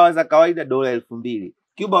dawa za kawaida $2,000.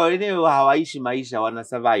 Cuba wenyewe hawaishi maisha, wana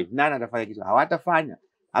survive. Nani atafanya kitu? Hawatafanya.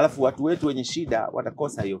 Alafu watu wetu wenye shida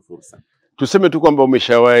watakosa hiyo fursa. Tuseme tu kwamba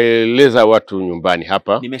umeshawaeleza watu nyumbani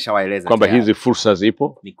hapa. Nimeshawaeleza kwamba hizi fursa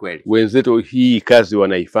zipo. Ni kweli. Wenzetu hii kazi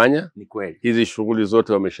wanaifanya. Ni kweli. Hizi shughuli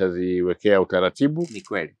zote wameshaziwekea utaratibu. Ni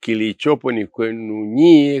kweli. Kilichopo ni kwenu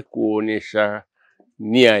nyie kuonesha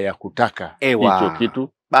nia ya kutaka hicho kitu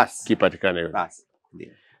basi kipatikane. Basi.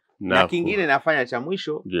 Ndio. Na kingine nafanya cha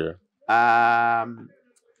mwisho. Ndio.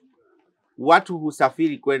 Watu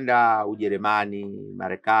husafiri kwenda Ujerumani,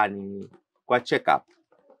 Marekani kwa check up.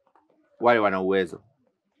 Wale wana uwezo.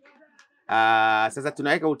 Sasa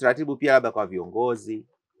tunaweka utaratibu pia labda kwa viongozi.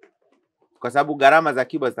 Kwa sababu gharama za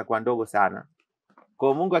Cuba zitakuwa ndogo sana.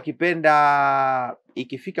 Kwa Mungu akipenda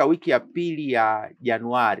ikifika wiki ya pili ya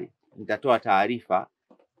Januari nitatoa taarifa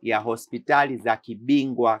ya hospitali za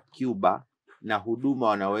kibingwa Cuba na huduma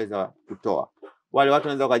wanaweza kutoa. Wale watu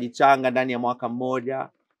wanaweza kujichanga ndani ya mwaka mmoja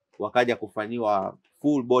wakaja kufanyiwa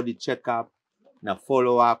full body check up na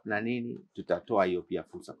follow up na nini, tutatoa hiyo pia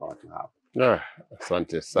fursa kwa watu hao.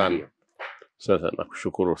 Asante sana. Sasa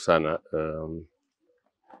nakushukuru sana.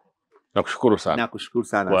 Nakushukuru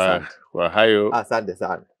sana. Kwa hayo. Asante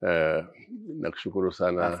sana. Nakushukuru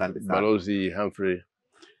sana. Balozi Humphrey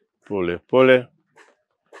Polepole.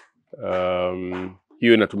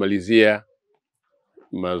 Hiyo inatumalizia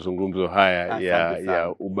mazungumzo haya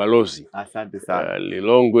ya ubalozi. Asante sana.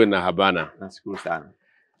 Lilongwe na Habana. Nashukuru sana.